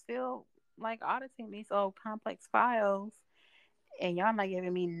 I'm still like auditing these old complex files, and y'all not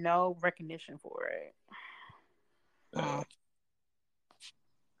giving me no recognition for it.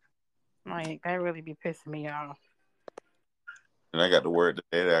 Like, that really be pissing me off. And I got the word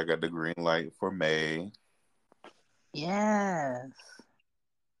today that I got the green light for May. Yes.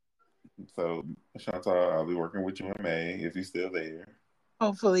 So, Chantal, I'll be working with you in May if you're still there.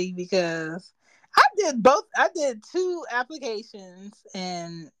 Hopefully, because I did both. I did 2 applications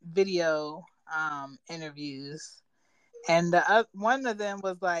and video interviews, and one of them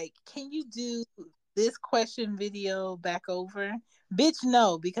was like, "Can you do this question video back over?" Bitch,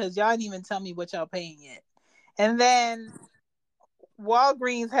 no, because y'all didn't even tell me what y'all paying yet. And then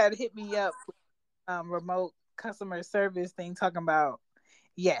Walgreens had hit me up with remote customer service thing talking about,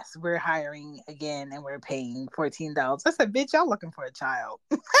 yes, we're hiring again and we're paying $14. I said, bitch, y'all looking for a child.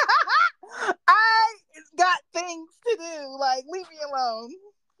 I got things to do. Like, leave me alone.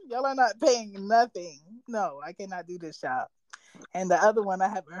 Y'all are not paying nothing. No, I cannot do this job. And the other one I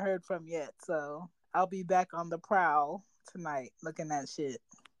haven't heard from yet. So I'll be back on the prowl tonight looking at shit.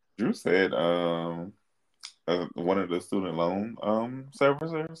 Drew said one of the student loan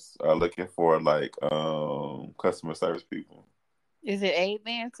servicers are looking for like customer service people. Is it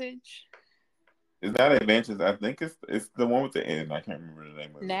Advantage? It's not Advantage. I think it's the one with the N. I can't remember the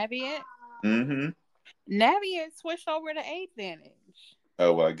name of it. Navient? Mm-hmm. Navient switched over to Advantage.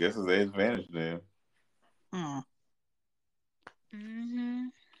 Oh, well, I guess it's Advantage then. Mm-hmm.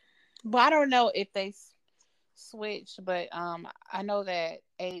 But I don't know if they switched, but I know that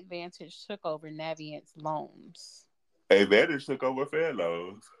Advantage took over Navient's loans. Advantage took over Fair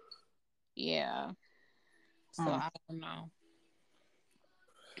Loans. Yeah. So I don't know.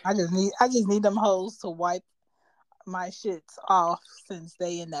 I just need them hoes to wipe my shits off since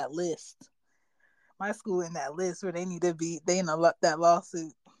they in that list. My school in that list where they need to be. They in that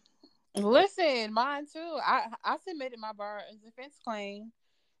lawsuit. Listen, mine too. I submitted my bar defense claim,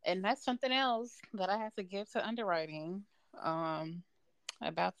 and that's something else that I have to give to underwriting.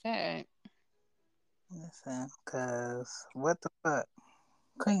 About that. Listen, cause what the fuck?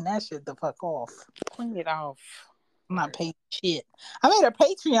 Clean that shit the fuck off. Clean it off. I'm not paying shit. I made a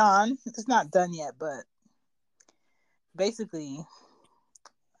Patreon. It's not done yet, but basically,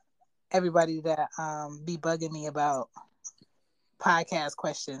 everybody that be bugging me about podcast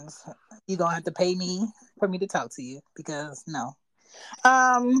questions, you gonna have to pay me for me to talk to you because no.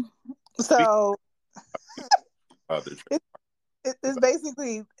 So it's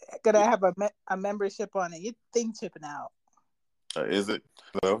basically gonna have a membership on it. Your thing chipping out. Is it?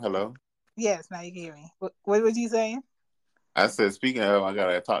 Hello. Yes, now you can hear me. What was you saying? I said, speaking of, I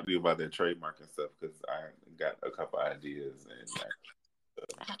gotta talk to you about that trademark and stuff because I got a couple ideas and stop.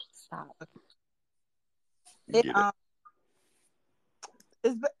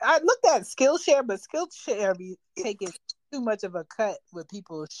 I looked at Skillshare, but Skillshare be taking too much of a cut with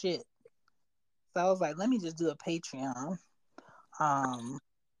people's shit. So I was like, let me just do a Patreon,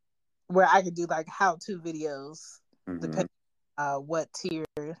 where I could do like how-to videos, depending on what tier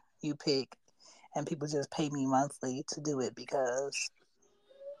you pick, and people just pay me monthly to do it because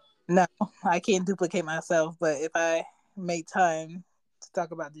no, I can't duplicate myself. But if I make time to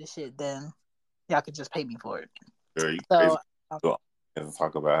talk about this shit, then y'all could just pay me for it. Girl, so and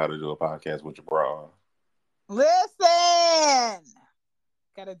talk about how to do a podcast with your bra. Listen,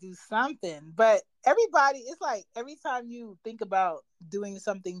 gotta do something. But everybody, it's like every time you think about doing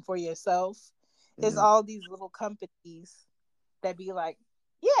something for yourself, it's all these little companies that be like,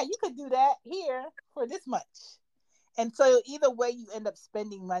 yeah, you could do that here for this much. And so either way, you end up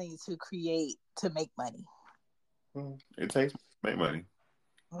spending money to make money. It takes to make money.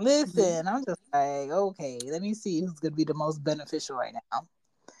 Listen, I'm just like, okay, let me see who's going to be the most beneficial right now.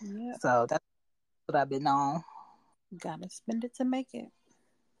 Yep. So that's what I've been on. Gotta spend it to make it.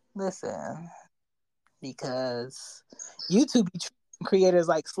 Listen, because YouTube be treating creators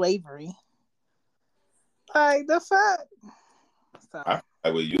like slavery. Like the fuck. So I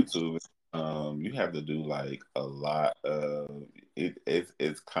like with YouTube, you have to do like a lot of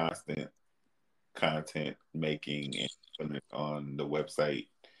it's constant content making and putting it on the website,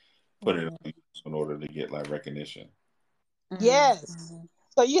 putting it on in order to get like recognition. Yes.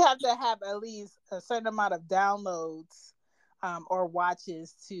 So you have to have at least a certain amount of downloads or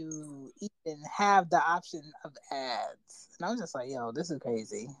watches to even have the option of ads. And I was just like, yo, this is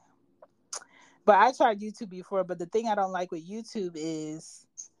crazy. But I tried YouTube before, but the thing I don't like with YouTube is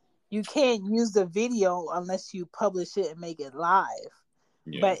you can't use the video unless you publish it and make it live.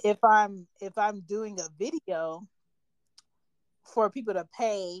 Yeah. But if I'm doing a video for people to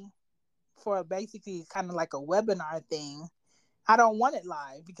pay for basically kind of like a webinar thing, I don't want it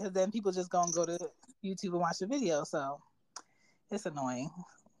live because then people just gonna go to YouTube and watch the video. So it's annoying.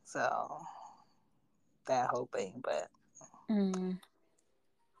 So that whole thing, but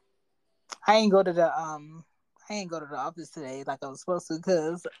I ain't go to the office today like I was supposed to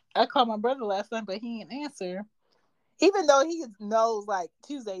because I called my brother last night, but he didn't answer. Even though he knows like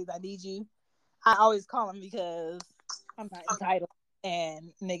Tuesdays I need you, I always call him because I'm not entitled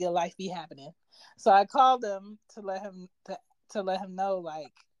and nigga life be happening. So I called him to let him know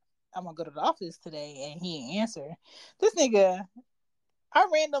like I'm gonna go to the office today, and he didn't answer. This nigga, I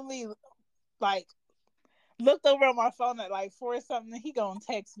randomly like looked over on my phone at like 4 something. He gonna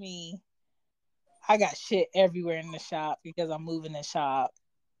text me I got shit everywhere in the shop because I'm moving the shop.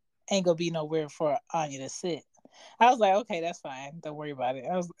 Ain't gonna be nowhere for Anya to sit. I was like, okay, that's fine. Don't worry about it.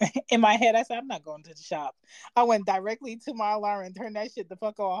 I was in my head. I said, I'm not going to the shop. I went directly to my alarm and turned that shit the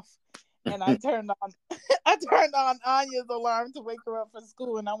fuck off. And I turned on, I turned on Anya's alarm to wake her up for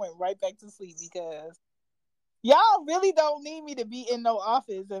school, and I went right back to sleep because y'all really don't need me to be in no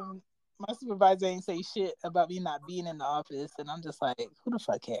office. And my supervisor ain't say shit about me not being in the office, and I'm just like, who the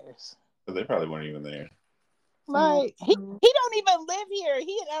fuck cares? They probably weren't even there. Like he don't even live here.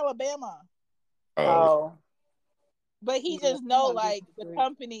 He in Alabama. Oh. But he just know like the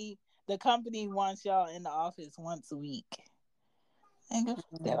company wants y'all in the office once a week. And go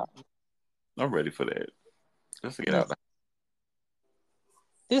fuck that off. I'm ready for that. Just to get out.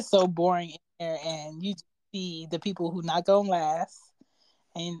 It's so boring in there, and you see the people who not gonna last,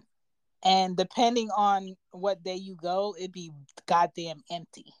 and depending on what day you go, it'd be goddamn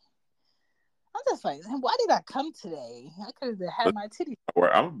empty. I'm just like, why did I come today? I could have had my titties.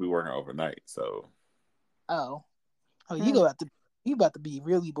 I'm gonna be working overnight, so. Oh, you about to be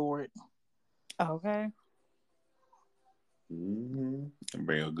really bored. Okay. And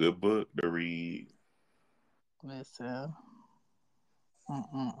bring a good book to read. Listen.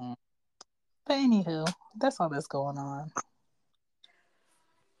 But anywho, that's all that's going on.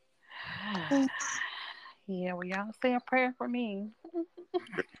 Yeah, well, y'all say a prayer for me.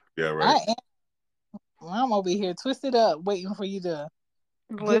 Yeah, right. I'm over here twisted up, waiting for you to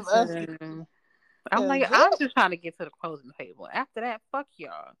give us. I'm like, I'm just trying to get to the closing table. After that, fuck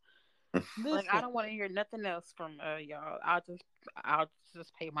y'all. Like, I don't want to hear nothing else from y'all. I'll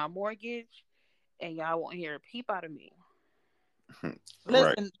just pay my mortgage, and y'all won't hear a peep out of me.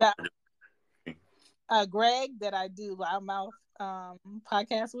 Listen, Greg that I do Loudmouth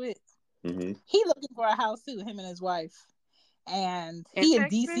podcast with, he looking for a house too, him and his wife, and he in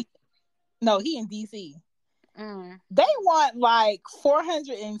DC. No, he in DC. They want like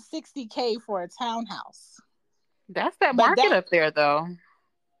 $460K for a townhouse. That's that market up there, though.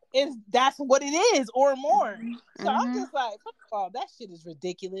 That's what it is, or more. So I'm just like, first of all, that shit is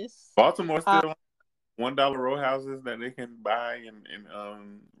ridiculous. Baltimore still $1 row houses that they can buy and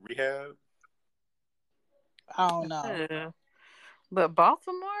rehab. I don't know, but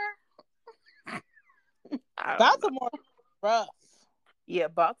Baltimore rough. Yeah,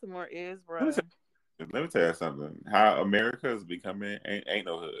 Baltimore is rough. Let me tell you something. How America is becoming ain't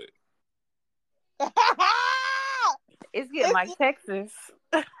no hood. It's getting like Texas.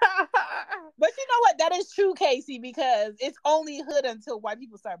 But you know what? That is true, Casey, because it's only hood until white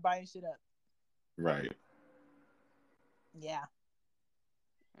people start buying shit up. Right. Yeah.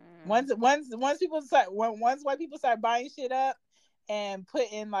 Once white people start buying shit up and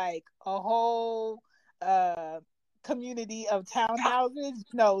put in like a whole community of townhouses,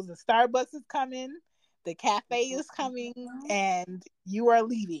 the Starbucks is coming, the cafe is coming, and you are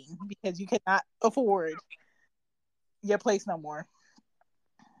leaving because you cannot afford your place no more.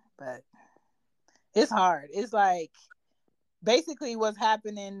 But it's hard. It's like basically what's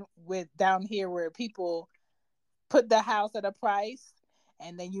happening with down here, where people put the house at a price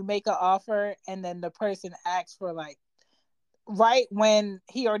and then you make an offer, and then the person asks for like, right when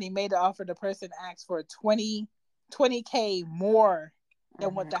he already made the offer, the person asks for 20K more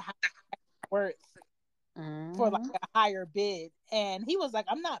than what the house is worth for like a higher bid. And he was like,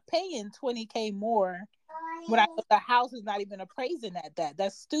 I'm not paying 20K more when I know the house is not even appraising at that.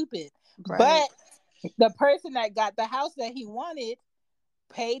 That's stupid. Right. But the person that got the house that he wanted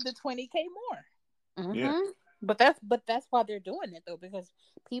paid the 20K more. Yeah. But that's why they're doing it, though, because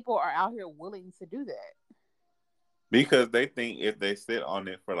people are out here willing to do that. Because they think if they sit on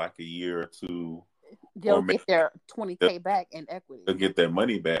it for like a year or two, they'll get their 20K back in equity. They'll get their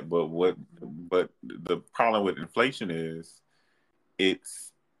money back. But the problem with inflation is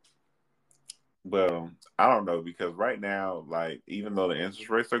I don't know, because right now, like, even though the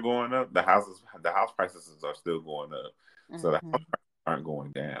interest rates are going up, the house prices are still going up. So the house prices aren't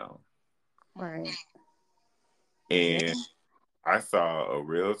going down. Right. And I saw a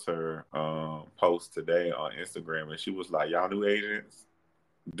realtor post today on Instagram, and she was like, "Y'all new agents,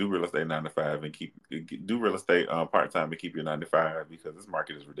 do real estate 9 to 5 and do real estate part time and keep your 9 to 5 because this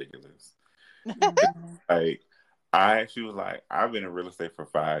market is ridiculous." She was like, "I've been in real estate for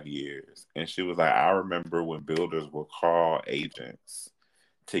 5 years," and she was like, "I remember when builders would call agents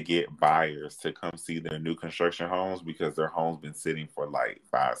to get buyers to come see their new construction homes because their homes been sitting for like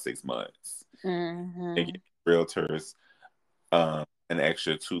 5-6 months, and get realtors an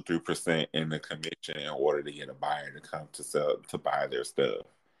extra 2-3% in the commission in order to get a buyer to come to buy their stuff."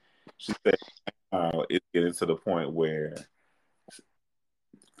 She said it's getting to the point where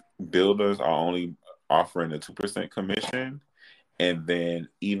builders are only offering a 2% commission, and then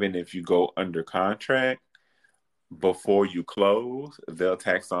even if you go under contract before you close, they'll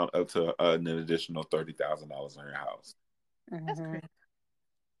tax on up to an additional $30,000 on your house. That's crazy.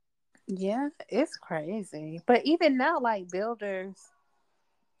 Yeah, it's crazy. But even now, like builders,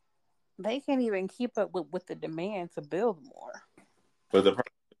 they can't even keep up with the demand to build more. But the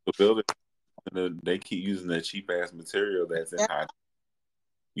problem with builders, they keep using the cheap ass material that's in high.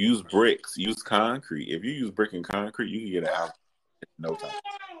 Use bricks, use concrete. If you use brick and concrete, you can get a house in no time.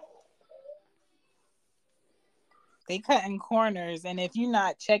 They cutting corners, and if you're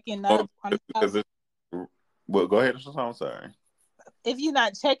not checking up on the house, well, go ahead. I'm sorry. If you're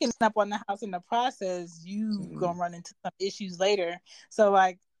not checking up on the house in the process, you gonna run into some issues later. So,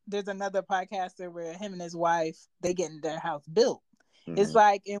 like, there's another podcaster where him and his wife, they getting their house built. It's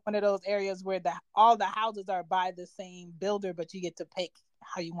like in one of those areas where all the houses are by the same builder, but you get to pick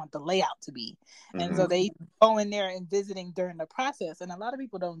how you want the layout to be. And so they go in there and visiting during the process. And a lot of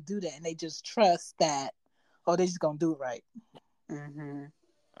people don't do that, and they just trust that, oh, they're just gonna do it right.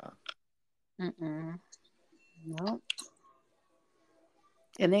 Nope.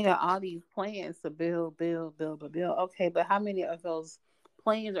 And they got all these plans to build. Okay, but how many of those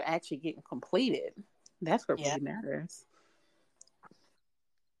plans are actually getting completed? That's what really matters.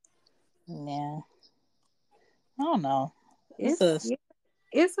 Yeah. I don't know. It's a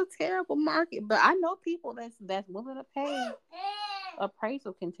terrible market, but I know people that's willing to pay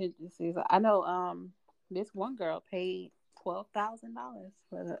appraisal contingencies. I know this one girl paid $12,000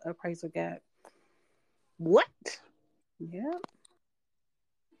 for the appraisal gap. What? Yeah.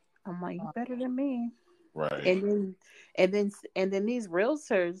 I'm like, you better than me. Right. And then these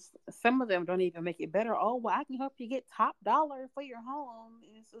realtors, some of them don't even make it better. Oh, well, I can help you get top dollar for your home.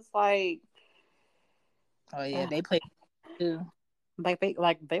 It's just like, oh yeah, they play too. Like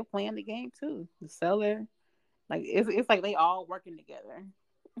they playing the game too. The seller, like it's like they all working together.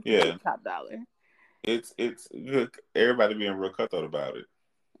 Yeah. Top dollar. It's good. Everybody being real cutthroat about it.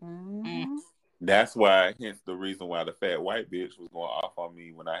 Mm-hmm. That's why, hence the reason why the fat white bitch was going off on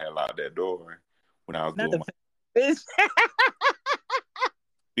me when I had locked that door when I was doing my bitch.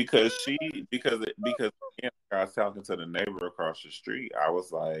 because I was talking to the neighbor across the street. I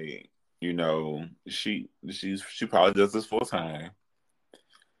was like, you know, she probably does this full time.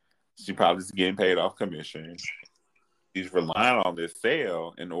 She probably is getting paid off commission. She's relying on this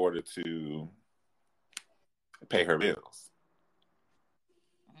sale in order to pay her bills.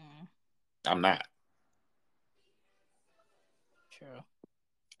 I'm not. True.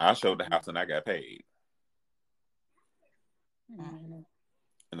 I showed the house and I got paid.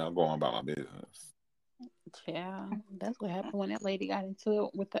 And I'm going about my business. Yeah, that's what happened when that lady got into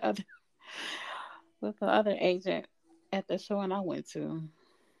it with the other agent at the show and I went to.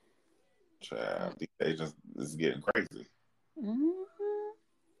 Child, these agents is getting crazy.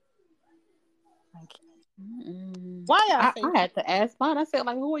 Why I had to ask mine. I said,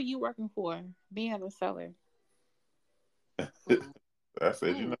 like, who are you working for? Being a seller. I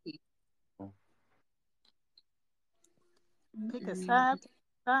said, you know. Pick a side.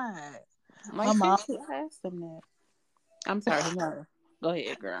 Like, my mom asked them that. I'm sorry, no. Go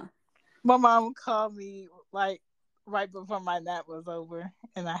ahead, girl. My mom called me like right before my nap was over,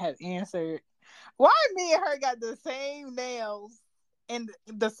 and I had answered. Why me and her got the same nails and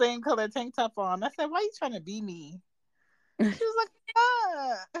the same color tank top on? I said, "Why are you trying to be me?" She was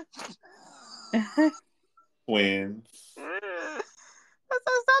like, Twins. I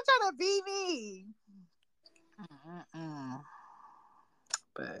said, "Stop trying to be me."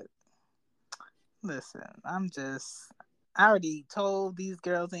 But listen, I already told these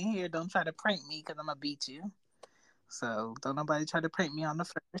girls in here, don't try to prank me because I'm going to beat you. So don't nobody try to prank me on the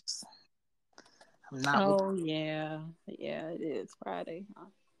first. I'm not yeah. Yeah, it is Friday.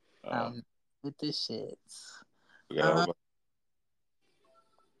 With this shit.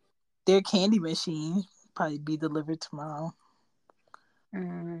 Their candy machine probably be delivered tomorrow. I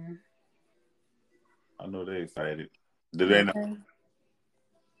know they're excited. Do they know?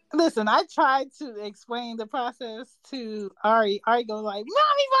 Listen, I tried to explain the process to Ari. Ari goes like,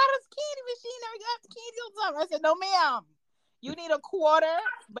 "Mommy bought us candy machine. I got the candy all the time." I said, "No, ma'am. You need a quarter,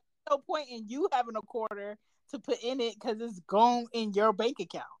 but there's no point in you having a quarter to put in it because it's going in your bank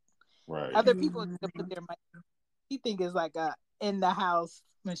account. Right. Other people need to put their money. You think it's like a in the house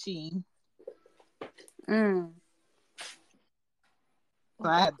machine." So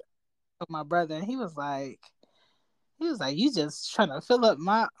I had to tell my brother, and he was like, "You just trying to fill up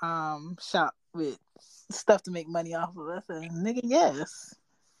my shop with stuff to make money off of us." And nigga, yes.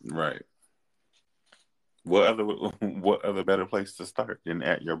 Right. What other better place to start than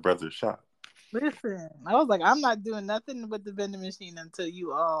at your brother's shop? Listen, I was like, I'm not doing nothing with the vending machine until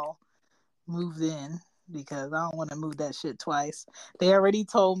you all moved in because I don't want to move that shit twice. They already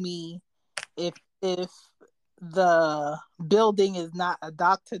told me if the building is not a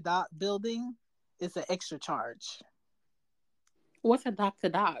dock to dock building, it's an extra charge. What's a dock to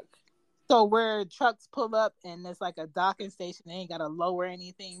dock? So where trucks pull up and it's like a docking station, they ain't gotta lower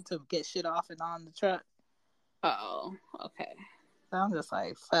anything to get shit off and on the truck. Oh, okay. So I'm just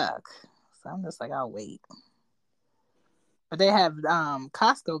like, fuck. So I'm just like, I'll wait. But they have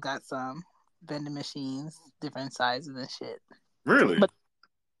Costco got some vending machines, different sizes and shit. Really? But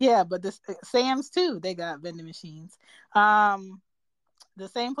yeah, but this Sam's too, they got vending machines. The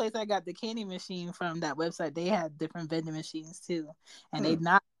same place I got the candy machine from, that website, they had different vending machines too. And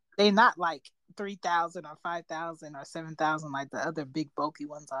they not like 3,000 or 5,000 or 7,000 like the other big bulky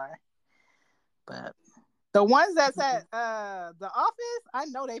ones are. But the ones that's at the office, I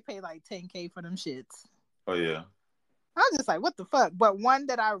know they pay like $10K for them shits. Oh yeah. I was just like, what the fuck? But one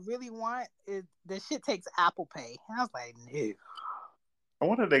that I really want is the shit takes Apple Pay. And I was like, no. I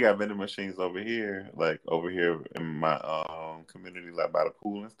wonder if they got vending machines over here in my community, like by the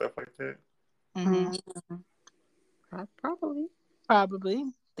pool and stuff like that. Mm-hmm. Probably.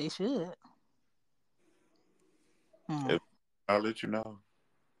 They should. I'll let you know.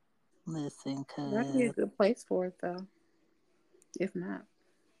 Listen, cause that'd be a good place for it, though. If not,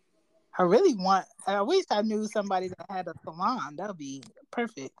 I wish I knew somebody that had a salon. That would be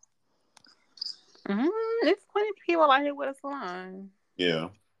perfect. There's plenty of people out here with a salon. Yeah.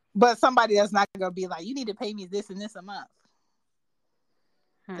 But somebody that's not going to be like, you need to pay me this and this a month.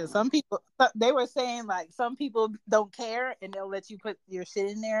 Because some people, they were saying like some people don't care and they'll let you put your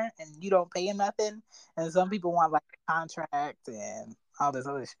shit in there and you don't pay them nothing. And some people want like a contract and all this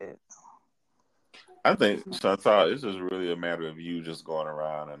other shit. I think Chantal, it's just really a matter of you just going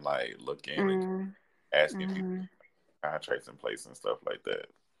around and like looking and asking people contracts in place and stuff like that.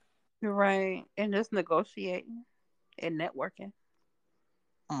 Right. And just negotiating and networking.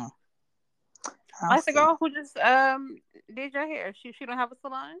 Like the girl who just did your hair. She don't have a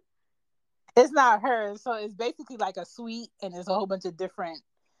salon? It's not hers. So it's basically like a suite and there's a whole bunch of different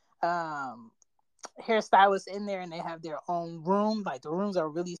hairstylists in there and they have their own room. Like the rooms are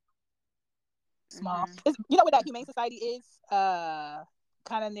really small. You know where that Humane Society is?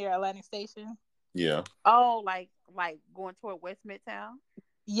 Kind of near Atlantic Station. Yeah. Oh, like going toward West Midtown?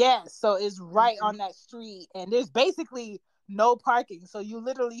 Yes. So it's right on that street and there's basically no parking. So you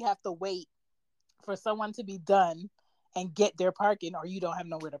literally have to wait for someone to be done and get their parking or you don't have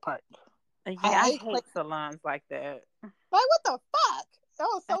nowhere to park. Yeah, I hate salons like that. Like, what the fuck? That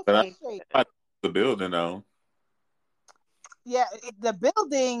was so frustrating. The building, though. Yeah, the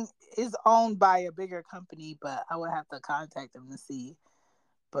building is owned by a bigger company, but I would have to contact them to see.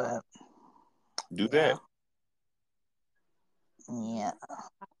 But do that. Yeah.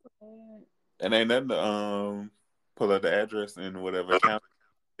 And ain't nothing to pull up the address in whatever county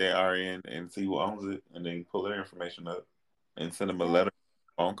they are in and see who owns it, and then pull their information up and send them a letter,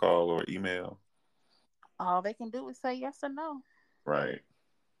 phone call, or email. All they can do is say yes or no. Right.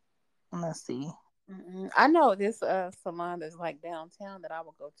 Let's see. I know this salon that's like downtown that I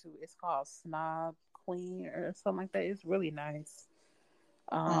would go to. It's called Snob Queen or something like that. It's really nice.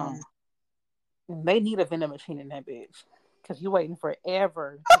 They need a vending machine in that bitch because you're waiting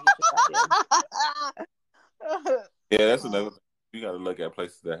forever to get Yeah, that's another thing. You got to look at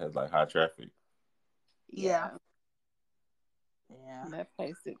places that has like high traffic. Yeah. That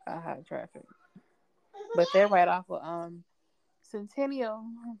place is high traffic, but they're right off of Centennial,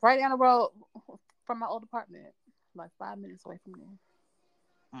 right down the road from my old apartment, like 5 minutes away from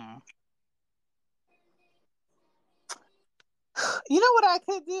there. You know what I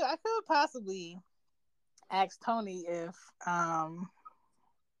could do? I could possibly ask Tony if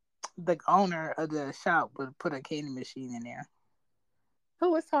the owner of the shop would put a candy machine in there.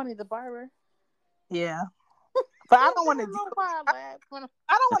 Who is Tony, the barber? Yeah. But I don't want to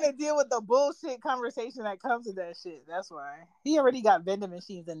deal with the bullshit conversation that comes with that shit. That's why. He already got vending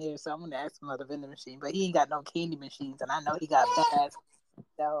machines in there, so I'm going to ask him about the vending machine. But he ain't got no candy machines, and I know he got bad.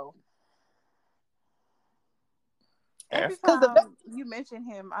 So every time you mention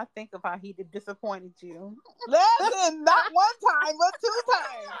him, I think of how he disappointed you. Listen, not one time, but 2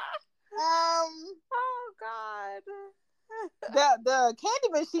 times. Oh God. The candy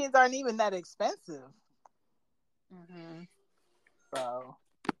machines aren't even that expensive. So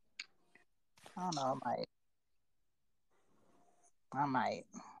I don't know. I might.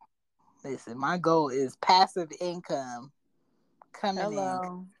 Listen, my goal is passive income coming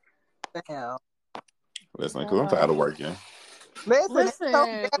in. The hell. Listen, because I'm tired of working. Listen. It's so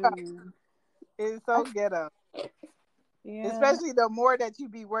ghetto. It's so ghetto. Yeah. Especially the more that you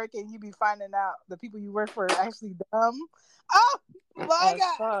be working, you be finding out the people you work for are actually dumb. Oh my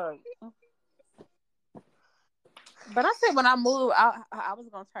God. But I said when I moved, I was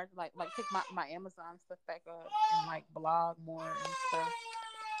gonna start to like pick my Amazon stuff back up and like blog more and stuff.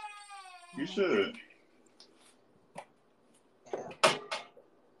 You should.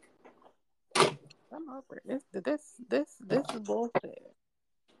 Yeah. I'm over it. This is bullshit.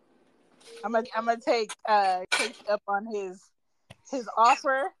 I'm gonna take Casey up on his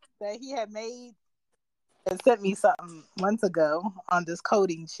offer that he had made and sent me something months ago on this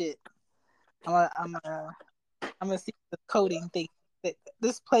coding shit. I'm gonna see the coding thing.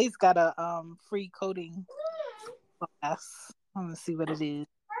 This place got a free coding class. I'm gonna see what it is.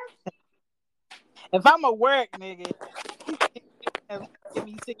 If I'm a work nigga, give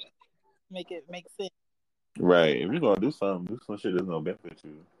me $6, make it make sense. Right. If you're gonna do some shit that's gonna benefit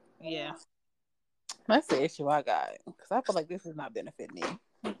you. Yeah. That's the issue I got, because I feel like this is not benefiting me.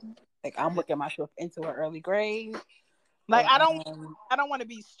 Like I'm working myself into an early grade. Like I don't want to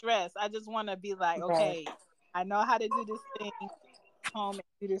be stressed. I just want to be like, okay, I know how to do this thing, home and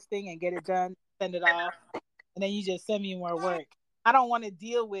do this thing and get it done, send it off, and then you just send me more work. I don't want to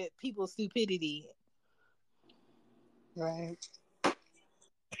deal with people's stupidity. Right.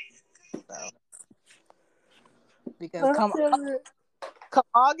 So, because come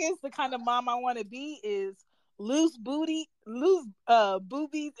August, the kind of mom I want to be is loose boobies and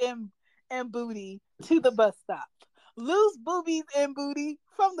booty to the bus stop. Loose boobies and booty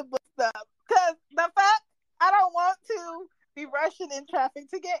from the bus stop. Because the fact I don't want to be rushing in traffic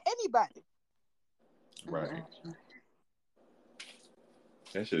to get anybody. Right.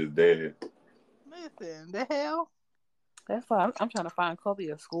 That shit is dead. Listen, the hell? That's why I'm trying to find Chloe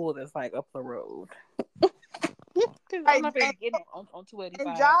a school that's like up the road. I'm not ready to get on 285.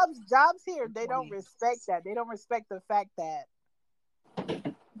 And jobs here, they don't respect that. They don't respect the fact that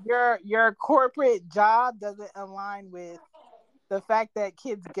your corporate job doesn't align with the fact that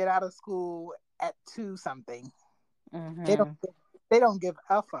kids get out of school at 2 something. Mm-hmm. They don't give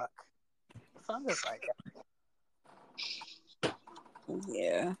a fuck. So I'm just like that.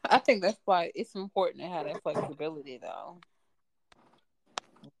 Yeah, I think that's why it's important to have that flexibility, though.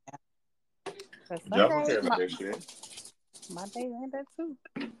 Y'all don't care about that shit. My day ain't that too.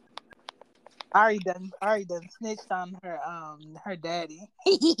 Ari done snitched on her daddy.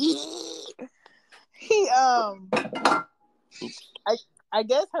 He I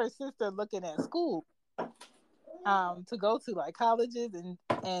guess her sister looking at school to go to like colleges,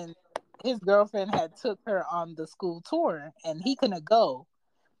 and his girlfriend had took her on the school tour and he couldn't go,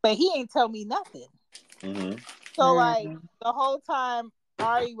 but he ain't tell me nothing. Mm-hmm. So like the whole time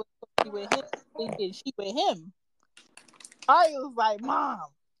Ari was with him thinking she with him, Ari was like, Mom,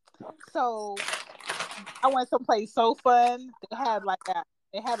 so I went someplace so fun. They had like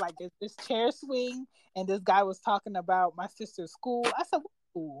this chair swing, and this guy was talking about my sister's school. I said, what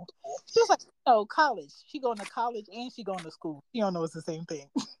school? She was like, no, college. She going to college and she going to school. She don't know it's the same thing.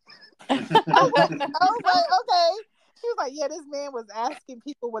 I was like, okay. She was like, yeah, this man was asking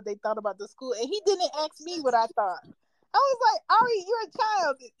people what they thought about the school, and he didn't ask me what I thought. I was like, Ari, you're a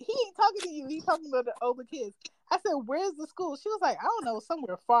child. He ain't talking to you. He's talking to the older kids. I said, where's the school? She was like, I don't know,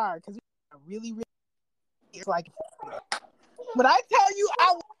 somewhere far, because really, really, it's like, when I tell you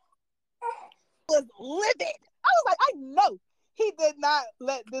I was livid, I was like, I know he did not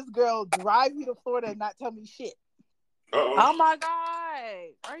let this girl drive you to Florida and not tell me shit. Uh-oh. Oh my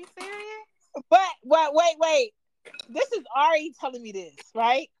God. Are you serious? But wait. This is Ari telling me this,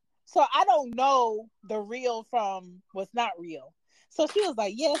 right? So I don't know the real from what's not real. So she was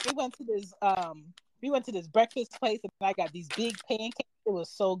like, yes, we went to this breakfast place and I got these big pancakes. It was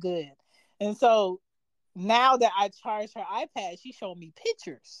so good. And so now that I charged her iPad, she showed me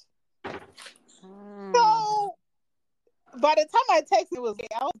pictures. So by the time I texted,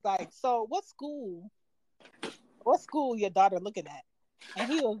 I was like, so what school your daughter looking at?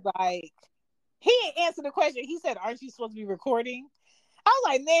 And he was like, he didn't answer the question. He said, aren't you supposed to be recording? I was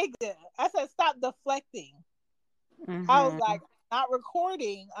like, nigga. I said, stop deflecting. Mm-hmm. I was like, not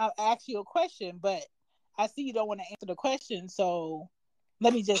recording. I'll ask you a question, but I see you don't want to answer the question. So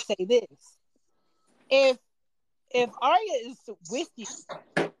let me just say this. If Arya is with you,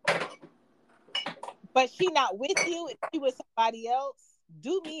 but she not with you, if she with somebody else,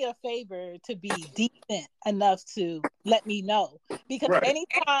 do me a favor to be decent enough to let me know. Because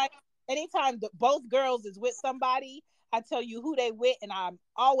anytime both girls is with somebody, I tell you who they with, and I'm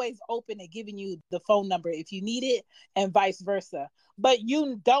always open to giving you the phone number if you need it, and vice versa. But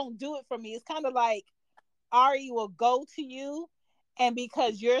you don't do it for me. It's kind of like Ari will go to you, and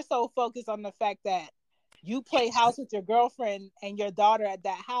because you're so focused on the fact that you play house with your girlfriend and your daughter at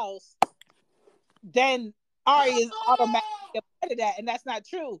that house, then Ari is automatically a part of that, and that's not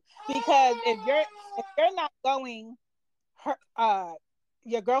true. Because if you're not going,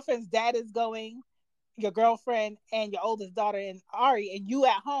 your girlfriend's dad is going, your girlfriend and your oldest daughter and Ari, and you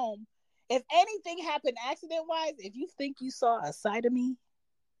at home. If anything happened accident wise, if you think you saw a side of me,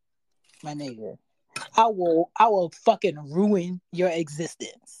 my nigga, I will fucking ruin your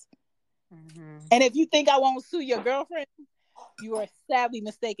existence. Mm-hmm. And if you think I won't sue your girlfriend, you are sadly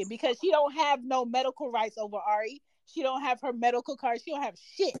mistaken, because she don't have no medical rights over Ari. She don't have her medical card. She don't have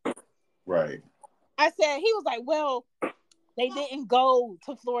shit. Right. I said, he was like, well, they didn't go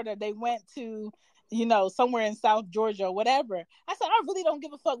to Florida. They went to, somewhere in South Georgia or whatever. I said, I really don't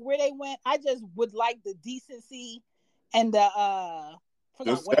give a fuck where they went. I just would like the decency and the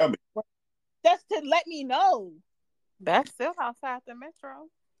just tell me. Just to let me know. That's still outside the metro.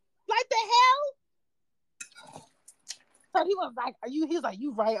 Like the hell? So he was like, he's like,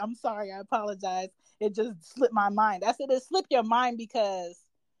 you right. I'm sorry. I apologize. It just slipped my mind. I said, it slipped your mind because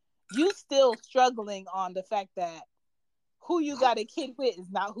you still struggling on the fact that who you got a kid with is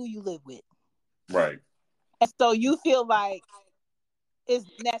not who you live with. Right. And so you feel like it's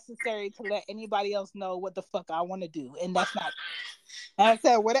necessary to let anybody else know what the fuck I want to do. And that's not. And I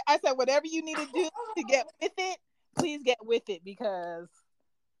said, whatever you need to do to get with it, please get with it, because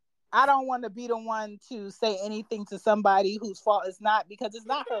I don't want to be the one to say anything to somebody whose fault it's not, because it's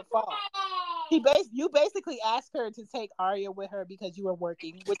not her fault. You basically asked her to take Aria with her because you were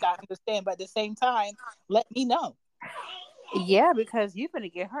working, which I understand, but at the same time, let me know. Yeah, because you're gonna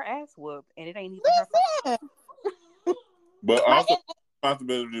get her ass whooped, and it ain't even her fault. But also,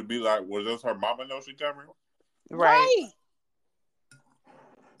 responsibility to be like, well, does her mama know she coming? Right.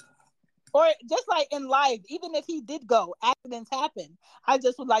 Or just like in life, even if he did go, accidents happen. I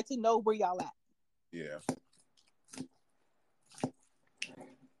just would like to know where y'all at. Yeah.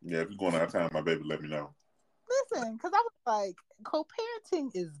 Yeah, if you're going out of town, my baby, let me know. Listen, because I was like,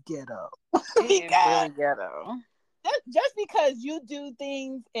 co-parenting is ghetto. It is really ghetto. Just because you do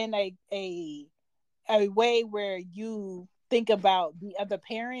things in a way where you think about the other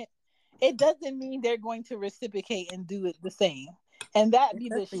parent, it doesn't mean they're going to reciprocate and do it the same. And that be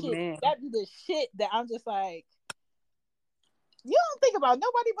the shit that I'm just like, you don't think about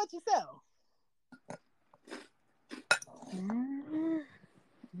nobody but yourself.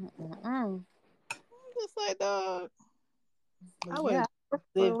 I'm just like, dog. I would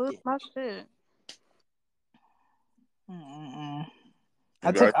lose my shit.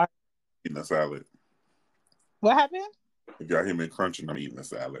 I took eating a salad. What happened? If y'all hear me crunching, I'm eating a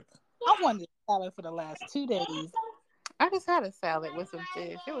salad. I wanted a salad for the last 2 days. I just had a salad with some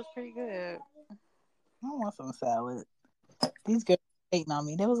fish. It was pretty good. I want some salad. These girls hating on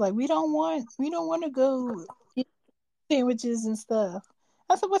me. They was like, we don't want to go eat sandwiches and stuff.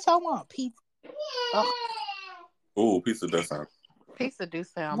 I said, what y'all want? Pizza? Oh, pizza does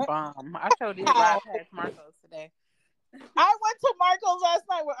sound bomb. I told you I had Marco's today. I went to Marco's last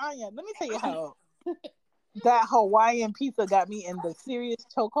night with Anya. Let me tell you how that Hawaiian pizza got me in the serious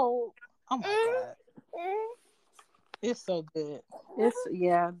chokehold. Oh my God. It's so good.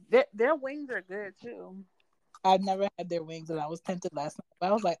 Their wings are good too. I've never had their wings, and I was tempted last night.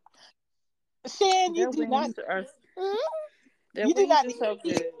 But I was like, Shan, you do not are so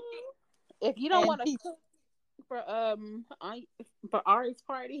good. If you don't want to cook for Ari's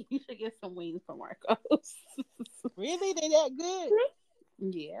party, you should get some wings from Marco's. Really? They that good?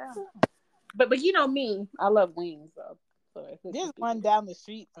 Yeah. But you know me, I love wings though. So there's one down the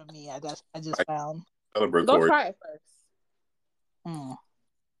street from me. I just found. Go try it first.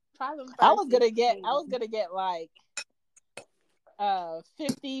 Try them first. I was gonna get like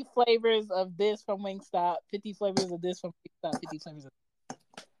 50 flavors of this from Wingstop, 50 flavors of this from Wingstop, 50 flavors of this,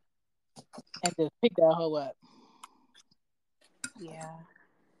 and just pick that whole up. Yeah.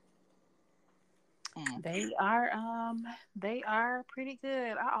 They are pretty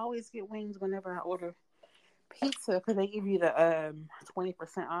good. I always get wings whenever I order pizza because they give you the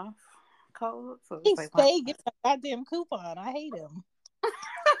 20% off code. So he stay get a goddamn coupon. I hate him.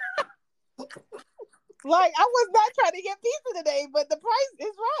 Like, I was not trying to get pizza today, but the price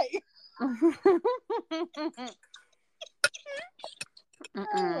is right.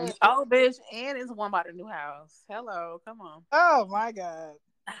 Oh, bitch, and it's one by the new house. Hello, come on. Oh my God.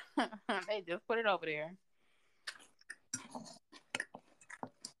 They just put it over there.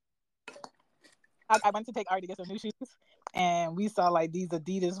 I went to take Ari to get some new shoes, and we saw like these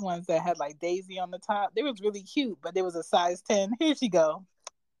Adidas ones that had like Daisy on the top. They was really cute, but there was a size 10. Here she go.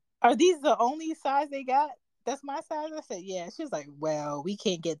 are these the only size they got? That's my size. I said, yeah. She was like, well, we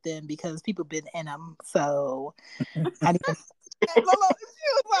can't get them because people been in them. So I need. She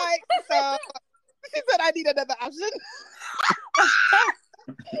was like, so she said I need another option. So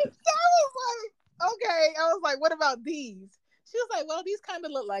I was like, okay. I was like, what about these? She was like, well, these kind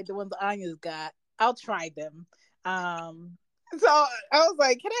of look like the ones Anya's got. I'll try them. So I was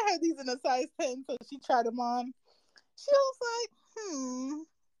like, can I have these in a size 10? So she tried them on. She was like,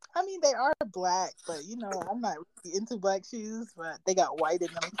 I mean, they are black, but you know, I'm not really into black shoes, but they got white in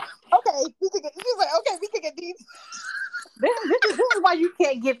them. Okay, we can get. She was like, okay, we can get these. This is why you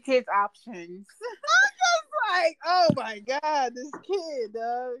can't give kids options. I'm just like, oh my god, this kid,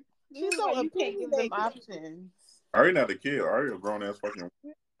 dog. She's so you can't give them options. Ari not a kid. Ari a grown ass fucking.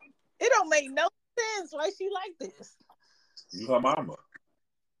 It don't make no sense why she like this. You her mama.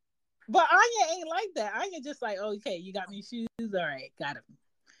 But Anya ain't like that. Anya just like, okay, you got me shoes, all right, got them.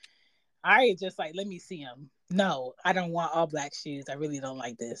 Ari just like, let me see them. No, I don't want all black shoes. I really don't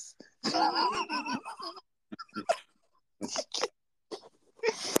like this. Oh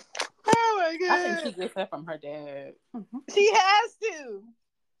my god! I think she gets that from her dad. She has to,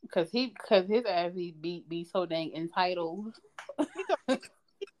 cause his ass be so dang entitled.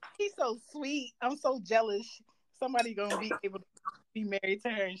 He's so sweet. I'm so jealous. Somebody gonna be able to be married to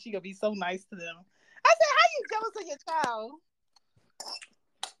her, and she gonna be so nice to them. I said, how you jealous of your child?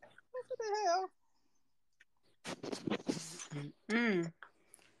 What the hell?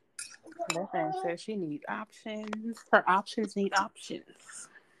 That thing says she needs options. Her options need options.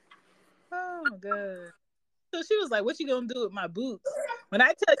 Oh my god. So she was like, what you gonna do with my boots? When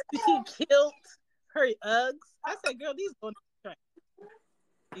I tell you she killed her Uggs, I said, girl, these going to the trash.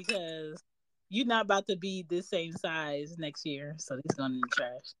 Because you're not about to be the same size next year. So these going in the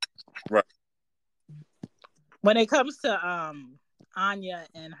trash. Right. When it comes to Anya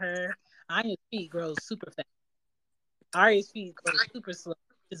and Anya's feet grows super fast. Ari's feet grow super slow,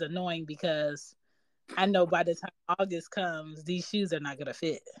 which is annoying because I know by the time August comes, these shoes are not gonna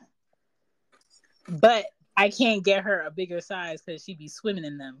fit. But I can't get her a bigger size because she'd be swimming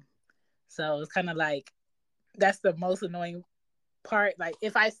in them. So it's kind of like that's the most annoying part. Like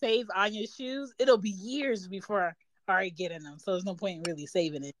if I save Anya's shoes, it'll be years before Ari get in them. So there's no point in really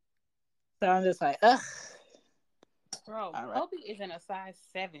saving it. So I'm just like, ugh. Bro, right. Kobe is in a size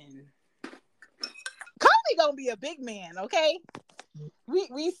 7. Kobe gonna be a big man, okay?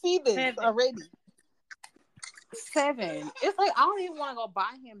 We see this 7. Already. 7. It's like I don't even want to go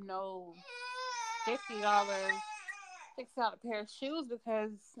buy him no $50 pair of shoes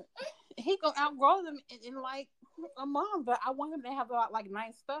because he gonna outgrow them in like a month. But I want him to have a lot like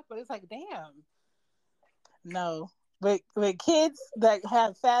nice stuff. But it's like, damn. No, with kids that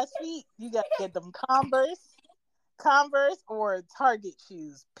have fast feet, you gotta get them Converse or Target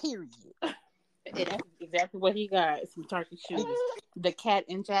shoes. Period. And that's exactly what he got. Some Target shoes, the Cat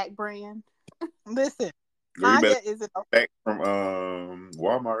and Jack brand. Listen, Anya is back from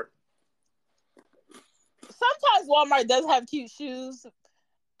Walmart. Sometimes Walmart does have cute shoes,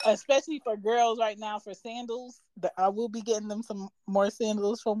 especially for girls right now for sandals. I will be getting them some more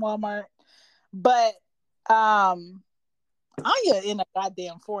sandals from Walmart. But Anya in a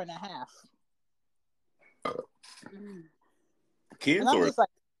goddamn 4.5. Kids or just like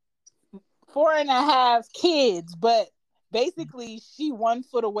 4.5 kids, but basically she 1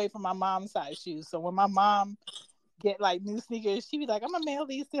 foot away from my mom's size shoes. So when my mom get like new sneakers, she be like, I'm gonna mail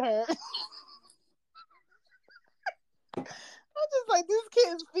these to her. I'm just like, this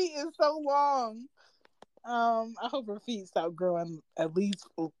kid's feet is so long. I hope her feet stop growing at least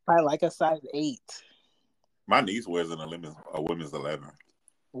by like a size 8. My niece wears a women's 11.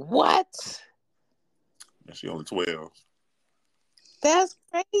 What? And she only 12. That's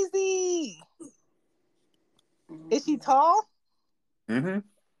crazy. Is she tall? Mm-hmm.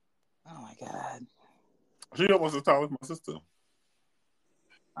 Oh my god. She almost as tall as my sister.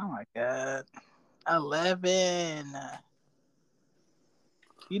 Oh my god. 11.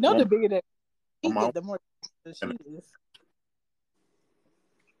 You know, the bigger that she get, the more she is.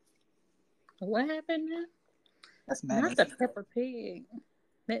 What happened now? That's mad. Not the Peppa Pig.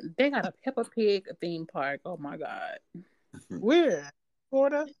 They got a Peppa Pig theme park. Oh my god. Where?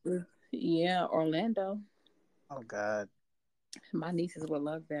 Florida? Yeah, Orlando. Oh god. My nieces would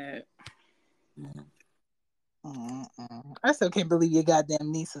love that. I still can't believe your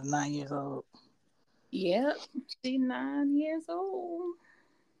goddamn niece is 9 years old. Yep, she's 9 years old.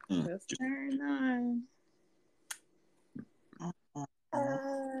 Just turned 9.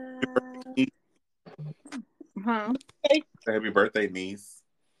 Happy birthday, niece.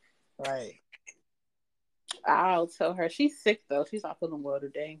 Right. I'll tell her. She's sick though. She's not feeling well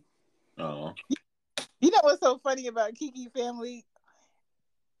today. Oh. You know what's so funny about Kiki family?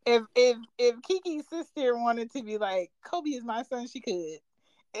 If Kiki's sister wanted to be like, Kobe is my son, she could.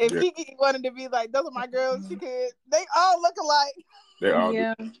 If Kiki wanted to be like, those are my girls, she could. They all look alike. They all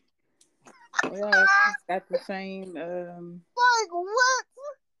Yeah. Yeah, got the same. Like what?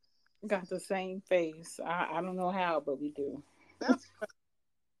 Got the same face. I don't know how, but we do.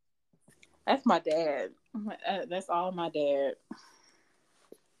 That's my dad. That's all my dad.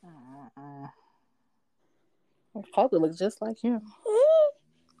 Kobe looks just like him.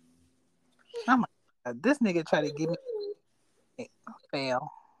 Oh my God. This nigga tried to give me fail.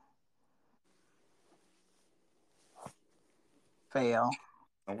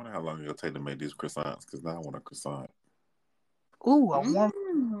 I wonder how long it'll take to make these croissants, because now I want a croissant. Ooh, a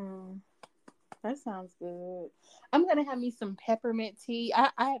warm. That sounds good. I'm gonna have me some peppermint tea.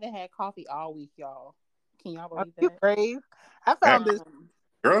 I haven't had coffee all week, y'all. Can y'all believe that? You brave. I found this.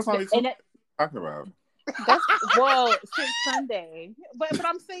 Girls only talking about. That's since Sunday. But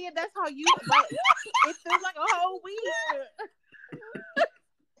I'm saying that's how you like. It feels like a whole week.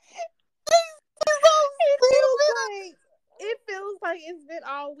 It feels like it's been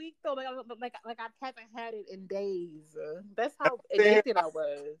all week though. Like I haven't had it in days. That's how addicted I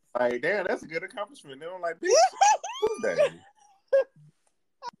was. Like, damn, that's a good accomplishment. They don't like Tuesday.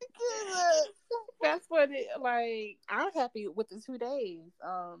 That's what it like. I'm happy with the 2 days.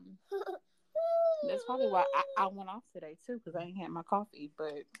 That's probably why I went off today too, because I ain't had my coffee.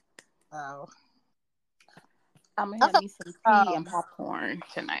 But I'm gonna have me some tea and popcorn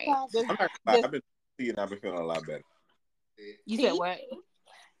tonight. I've been tea and I've been feeling a lot better. You said what?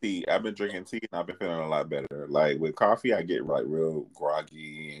 Tea. I've been drinking tea and I've been feeling a lot better. Like with coffee, I get like real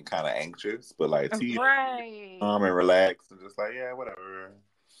groggy and kind of anxious, but like tea, calm and relax and just like whatever.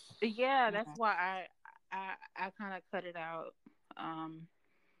 Yeah, that's why I kind of cut it out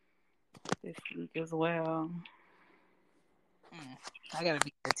this week as well. I gotta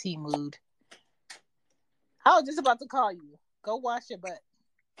be in a tea mood. I was just about to call you. Go wash your butt.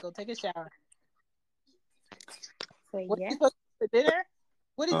 Go take a shower. What did you cook for dinner?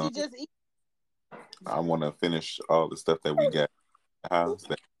 What did you just eat? I want to finish all the stuff that we got in the house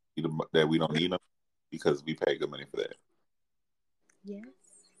that we don't need them because we pay good money for that. Yes.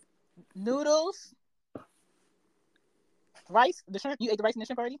 Noodles. Rice. The shrimp. You ate the rice in the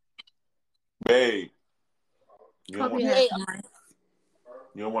shrimp already? Babe. You don't want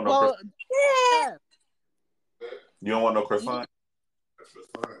no croissant? Yeah. You don't want no croissant?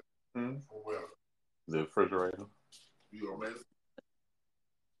 The refrigerator.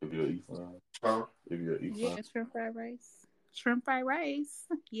 If you'll eat some. Yeah, shrimp fried rice. Shrimp fried rice.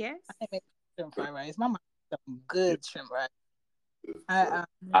 Yes. I make shrimp fried rice. My mom makes some good shrimp rice. I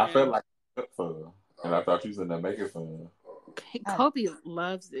felt like some, and I thought you was in there making some. Kobe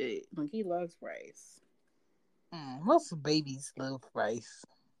loves it. Like he loves rice. Most babies love rice.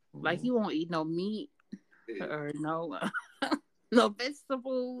 Like he won't eat no meat or no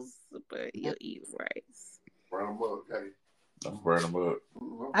vegetables, but he'll eat rice. Burn them up, okay? I'm burn them up.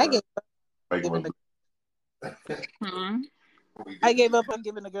 I gave up on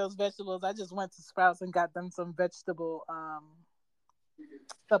giving the girls vegetables. I just went to Sprouts and got them some vegetable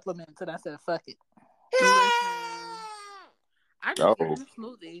supplements, and I said, "Fuck it." I just do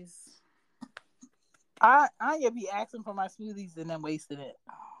smoothies. I ain't be asking for my smoothies and then wasting it.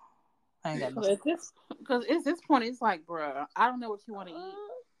 I ain't got no. Because at this point, it's like, bruh, I don't know what you want to eat.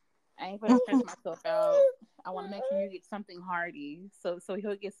 I ain't gonna stress myself out. I want to make sure you get something hearty. So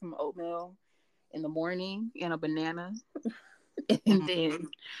he'll get some oatmeal in the morning and a banana, and then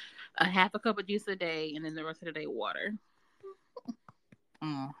a half a cup of juice a day, and then the rest of the day water.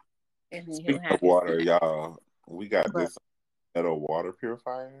 And then he'll have water, y'all. We got this metal water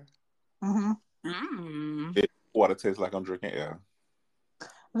purifier. Water tastes like I'm drinking air.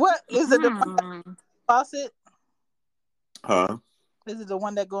 What is it? The faucet? Huh? Is it the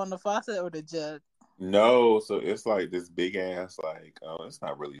one that go in the faucet or the jug? No, so it's like this big ass, like, it's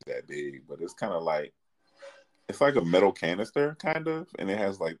not really that big, but it's kind of like, it's like a metal canister, kind of, and it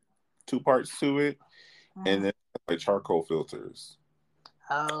has like 2 parts to it, and then like charcoal filters.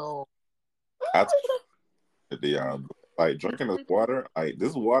 Oh. Like drinking this water, like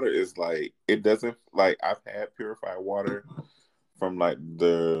this water is like, it doesn't, like I've had purified water from like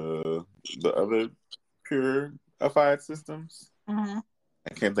the other purified systems. I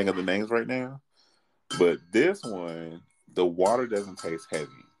can't think of the names right now, but this one, the water doesn't taste heavy.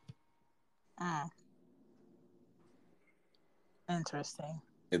 Interesting.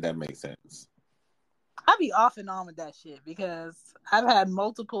 If that makes sense. I be off and on with that shit because I've had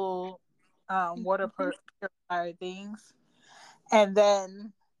multiple water purifier things, and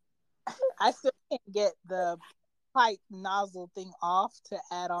then I still can't get the pipe nozzle thing off to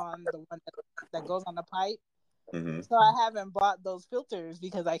add on the one that goes on the pipe. Mm-hmm. So I haven't bought those filters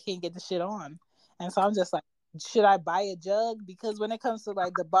because I can't get the shit on. And so I'm just like, should I buy a jug? Because when it comes to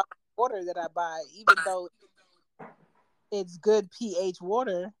like the bottled water that I buy, even though it's good pH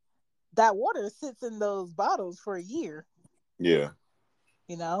water, that water sits in those bottles for a year. Yeah.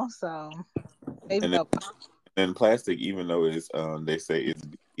 You know, so maybe And then plastic, even though it's they say it's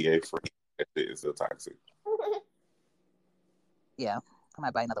BPA free, it's still toxic. Yeah, I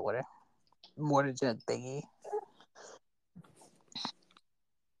might buy another water jug thingy.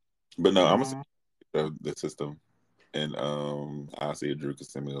 But no, I'm gonna see the system, and I'll see if Drew can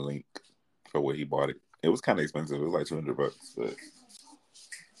send me the link for where he bought it. It was kind of expensive. It was like $200, but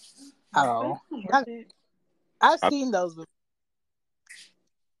I've seen those before.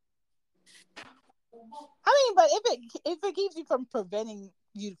 I mean, but if it keeps you from preventing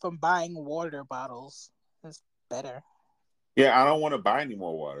you from buying water bottles, it's better. Yeah, I don't want to buy any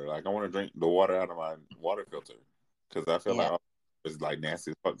more water. Like, I want to drink the water out of my water filter because I feel like it's like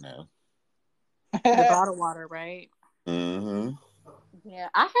nasty as fuck now. The bottled water, right? Mm-hmm. Yeah,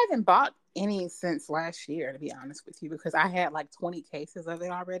 I haven't bought any since last year, to be honest with you, because I had like 20 cases of it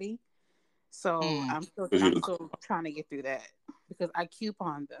already. So I'm still trying to get through that because I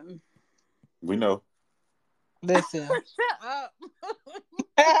coupon them. We know. Listen. Shut up.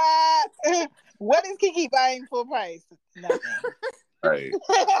 What is Kiki buying full price? Nothing. Right.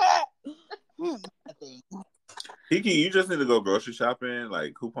 Nothing. Kiki, you just need to go grocery shopping,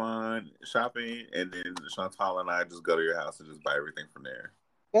 like coupon shopping, and then Chantal and I just go to your house and just buy everything from there.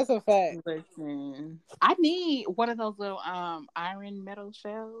 That's a fact. Listen, I need one of those little iron metal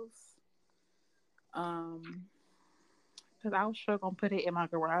shells. Because I was sure gonna put it in my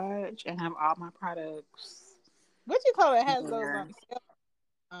garage and have all my products. What you call it? Has those on sale?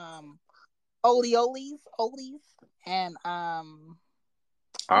 Ollie's, and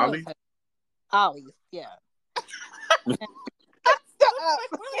Ollie's, yeah.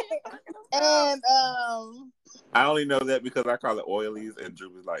 And I only know that because I call it Oilies, and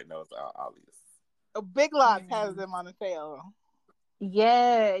Drew was like, "No, it's Ollie's." Big Lots has them on the sale.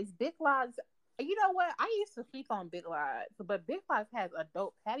 Yes, Big Lots. You know what? I used to sleep on Big Lots, but Big Lots has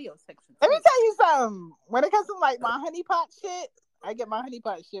adult patio section. Let me tell you something. When it comes to like my honey pot shit, I get my honey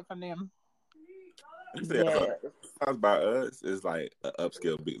pot shit from them. Yeah. By us is like an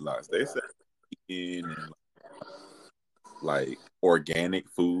upscale Big Lots. They sell in like organic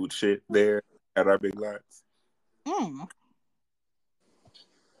food shit there at our Big Lots. Yeah.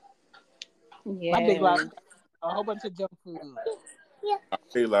 My Big Lots, a whole bunch of junk food. Yeah. Our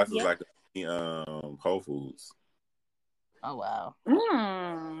Big Lots is like Whole Foods. Oh wow.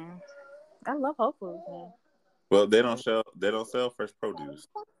 I love Whole Foods, man. Well, they don't sell fresh produce,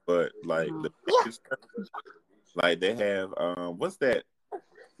 but like the package stuff, like they have what's that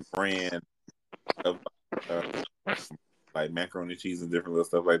brand of like macaroni and cheese and different little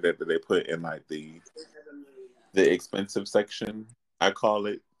stuff like that they put in like the expensive section, I call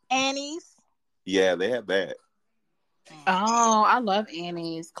it. Annie's. Yeah, they have that. Oh, I love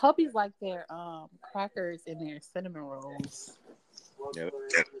Annie's. Kobe's like their crackers and their cinnamon rolls.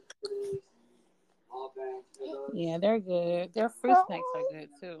 Yeah, they're good. Their fruit snacks are good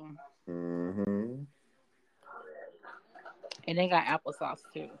too. Mm-hmm. And they got applesauce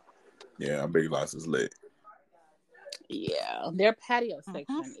too. Yeah, Big Lots is lit. Yeah, their patio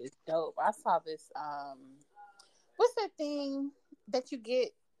section is dope. I saw this. What's that thing that you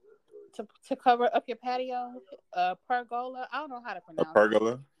get to cover up your patio? Pergola. I don't know how to pronounce it.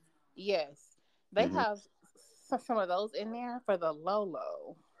 Pergola. Yes, they have some of those in there for the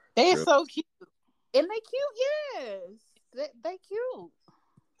low. They're so cute, and they cute. Yes, they cute,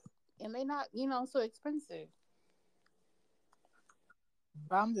 and they not so expensive.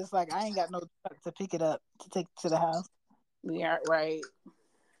 But I'm just like, I ain't got no truck to pick it up to take to the house. Yeah, right.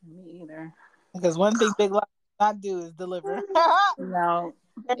 Me either. Because one thing Big Lots does not do is deliver. No,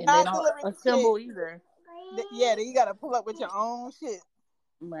 and they don't assemble either. Yeah, then you got to pull up with your own shit.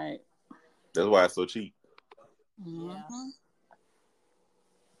 Right. That's why it's so cheap. Yeah.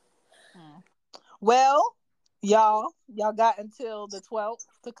 Well, y'all got until the 12th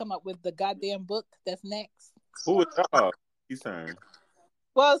to come up with the goddamn book that's next. Who is y'all? His turn.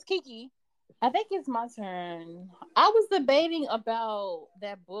 Well, it's Kiki. I think it's my turn. I was debating about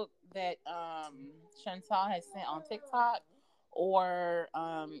that book that Chantal has sent on TikTok or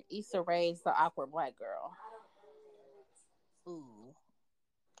Issa Rae's The Awkward Black Girl. Ooh.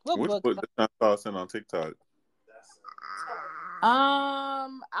 Which book did Chantal send on TikTok?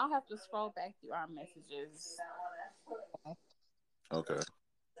 I'll have to scroll back through our messages. Okay.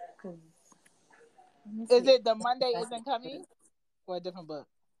 Is it The Monday Isn't Coming or a different book?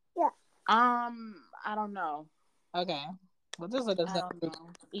 Yeah. I don't know. Okay. Well, just let us know.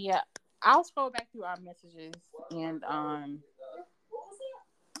 Yeah, I'll scroll back through our messages and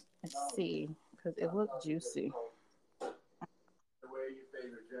let's see, because it looked juicy.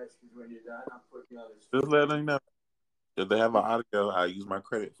 Just let them know. If they have an audio, I use my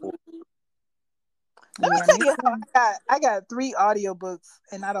credit for. Let me tell you how I got 3 audiobooks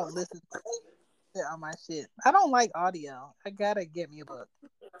and I don't listen to it on my shit. I don't like audio. I gotta get me a book.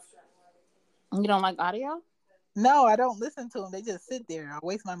 You don't like audio? No, I don't listen to them. They just sit there. I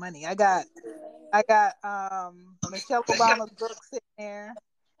waste my money. I got Michelle Obama's book sitting there.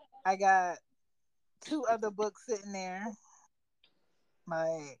 I got 2 other books sitting there.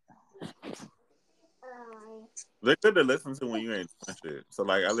 Like, they're good to listen to when you ain't doing shit. So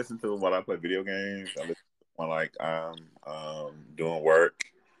like, I listen to them while I play video games. I listen to them while like I'm doing work.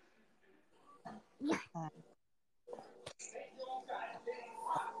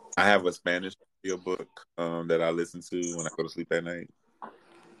 I have a Spanish audio book that I listen to when I go to sleep at night.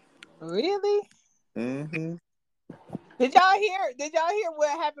 Really? Mm-hmm. Did y'all hear what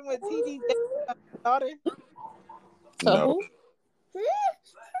happened with TD Jakes' daughter? No.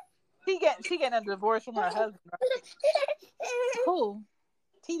 She getting a divorce from her husband, right? Who?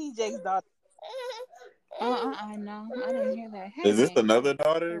 TD Jakes' daughter. I know. I didn't hear that. Hey, is this another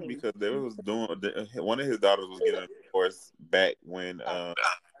daughter? Because they was doing one of his daughters was getting a divorce back when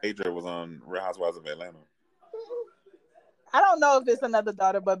Adria was on Real Housewives of Atlanta. I don't know if it's another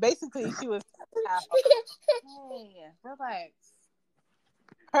daughter, but basically she was. Hey, relax.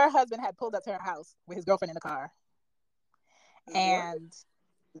 Her husband had pulled up to her house with his girlfriend in the car, and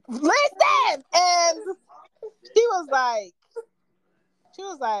listen, and she was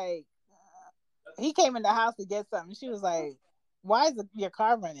like, he came in the house to get something. She was like, "Why is your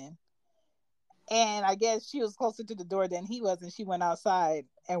car running?" And I guess she was closer to the door than he was, and she went outside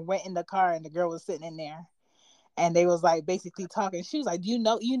and went in the car, and the girl was sitting in there, and they was like basically talking. She was like, you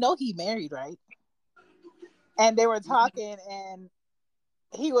know he married, right? And they were talking, and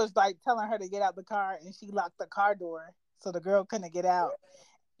he was like telling her to get out the car, and she locked the car door so the girl couldn't get out.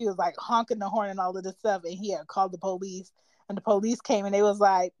 He was like honking the horn and all of this stuff, and he had called the police, and the police came, and they was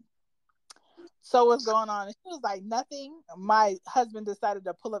like, "So what's going on?" And she was like, "Nothing. My husband decided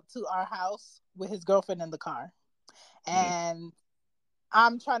to pull up to our house with his girlfriend in the car, and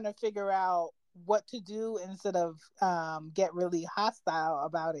I'm trying to figure out what to do instead of get really hostile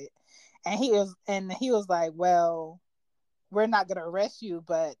about it." And he was like, "Well, we're not going to arrest you,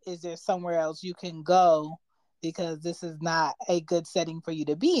 but is there somewhere else you can go? Because this is not a good setting for you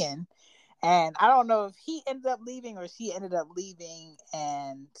to be in." And I don't know if he ended up leaving or she ended up leaving,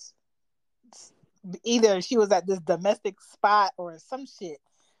 and either she was at this domestic spot or some shit.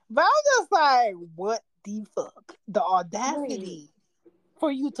 But I'm just like, what the fuck? The audacity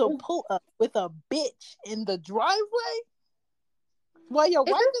for you to pull up with a bitch in the driveway? Well, your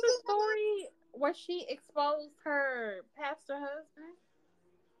wife is the story where she exposed her pastor husband?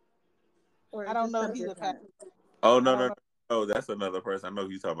 Or I don't know if he's a pastor. Oh, no. That's another person. I know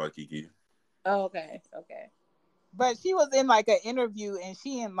who you're talking about, Kiki. Oh, okay. But she was in like an interview and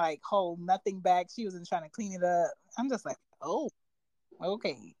she didn't like hold nothing back. She wasn't trying to clean it up. I'm just like, oh,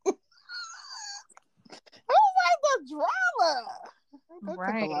 okay. I was like, the drama. That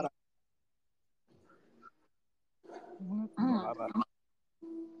right. Took a lot of...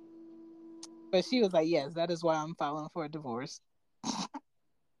 But she was like, yes, that is why I'm filing for a divorce.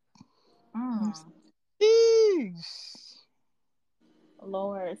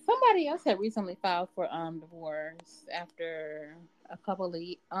 Lord, somebody else had recently filed for divorce after a couple of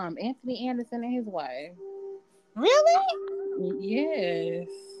Anthony Anderson and his wife. Really? Yes.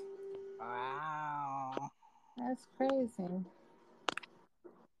 Wow. That's crazy.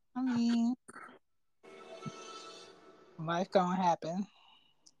 I mean, life gonna happen.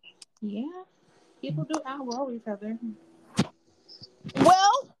 Yeah. People do outgrow each other.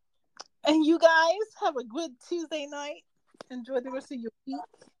 Well, and you guys have a good Tuesday night. Enjoy the rest of your week.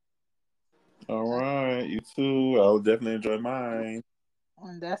 All right, you too. I'll definitely enjoy mine.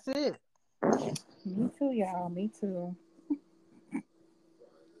 And that's it. Me too, y'all. Me too.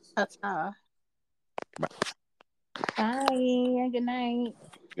 Ta-ta. Bye. Good night.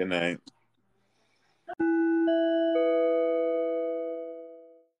 Good night.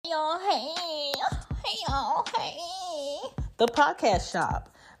 Hey y'all, hey. The podcast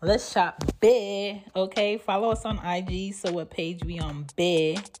shop. Let's shop big, okay? Follow us on IG, so what page we on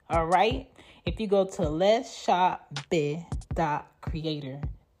big, all right? If you go to let's shop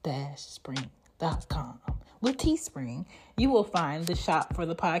big.creator-spring.com, with Teespring, you will find the shop for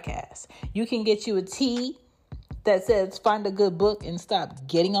the podcast. You can get you a tee that says find a good book and stop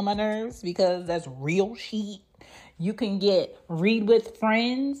getting on my nerves, because that's real shit. You can get Read with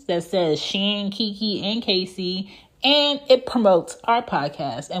Friends that says Shan, Kiki, and Casey, and it promotes our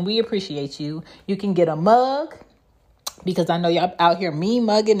podcast, and we appreciate you. You can get a mug, because I know y'all out here mean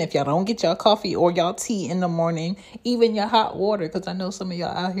mugging if y'all don't get y'all coffee or y'all tea in the morning, even your hot water, because I know some of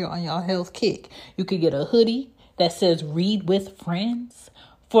y'all out here on y'all health kick. You could get a hoodie that says Read with Friends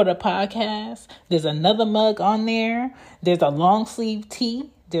for the podcast. There's another mug on there. There's a long sleeve tee.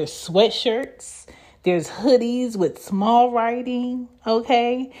 There's sweatshirts. There's hoodies with small writing,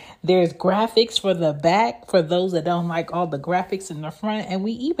 okay? There's graphics for the back for those that don't like all the graphics in the front. And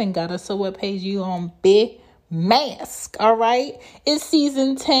we even got a sew what page you on big mask, all right? It's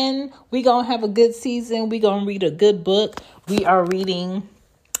season 10. We gonna have a good season. We gonna read a good book. We are reading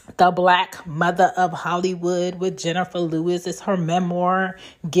The Black Mother of Hollywood with Jennifer Lewis. It's her memoir.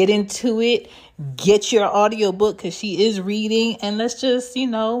 Get into it. Get your audiobook, because she is reading. And let's just,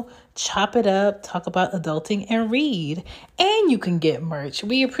 chop it up, talk about adulting, and read. And you can get merch.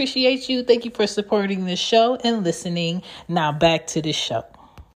 We appreciate you. Thank you for supporting the show and listening. Now back to the show.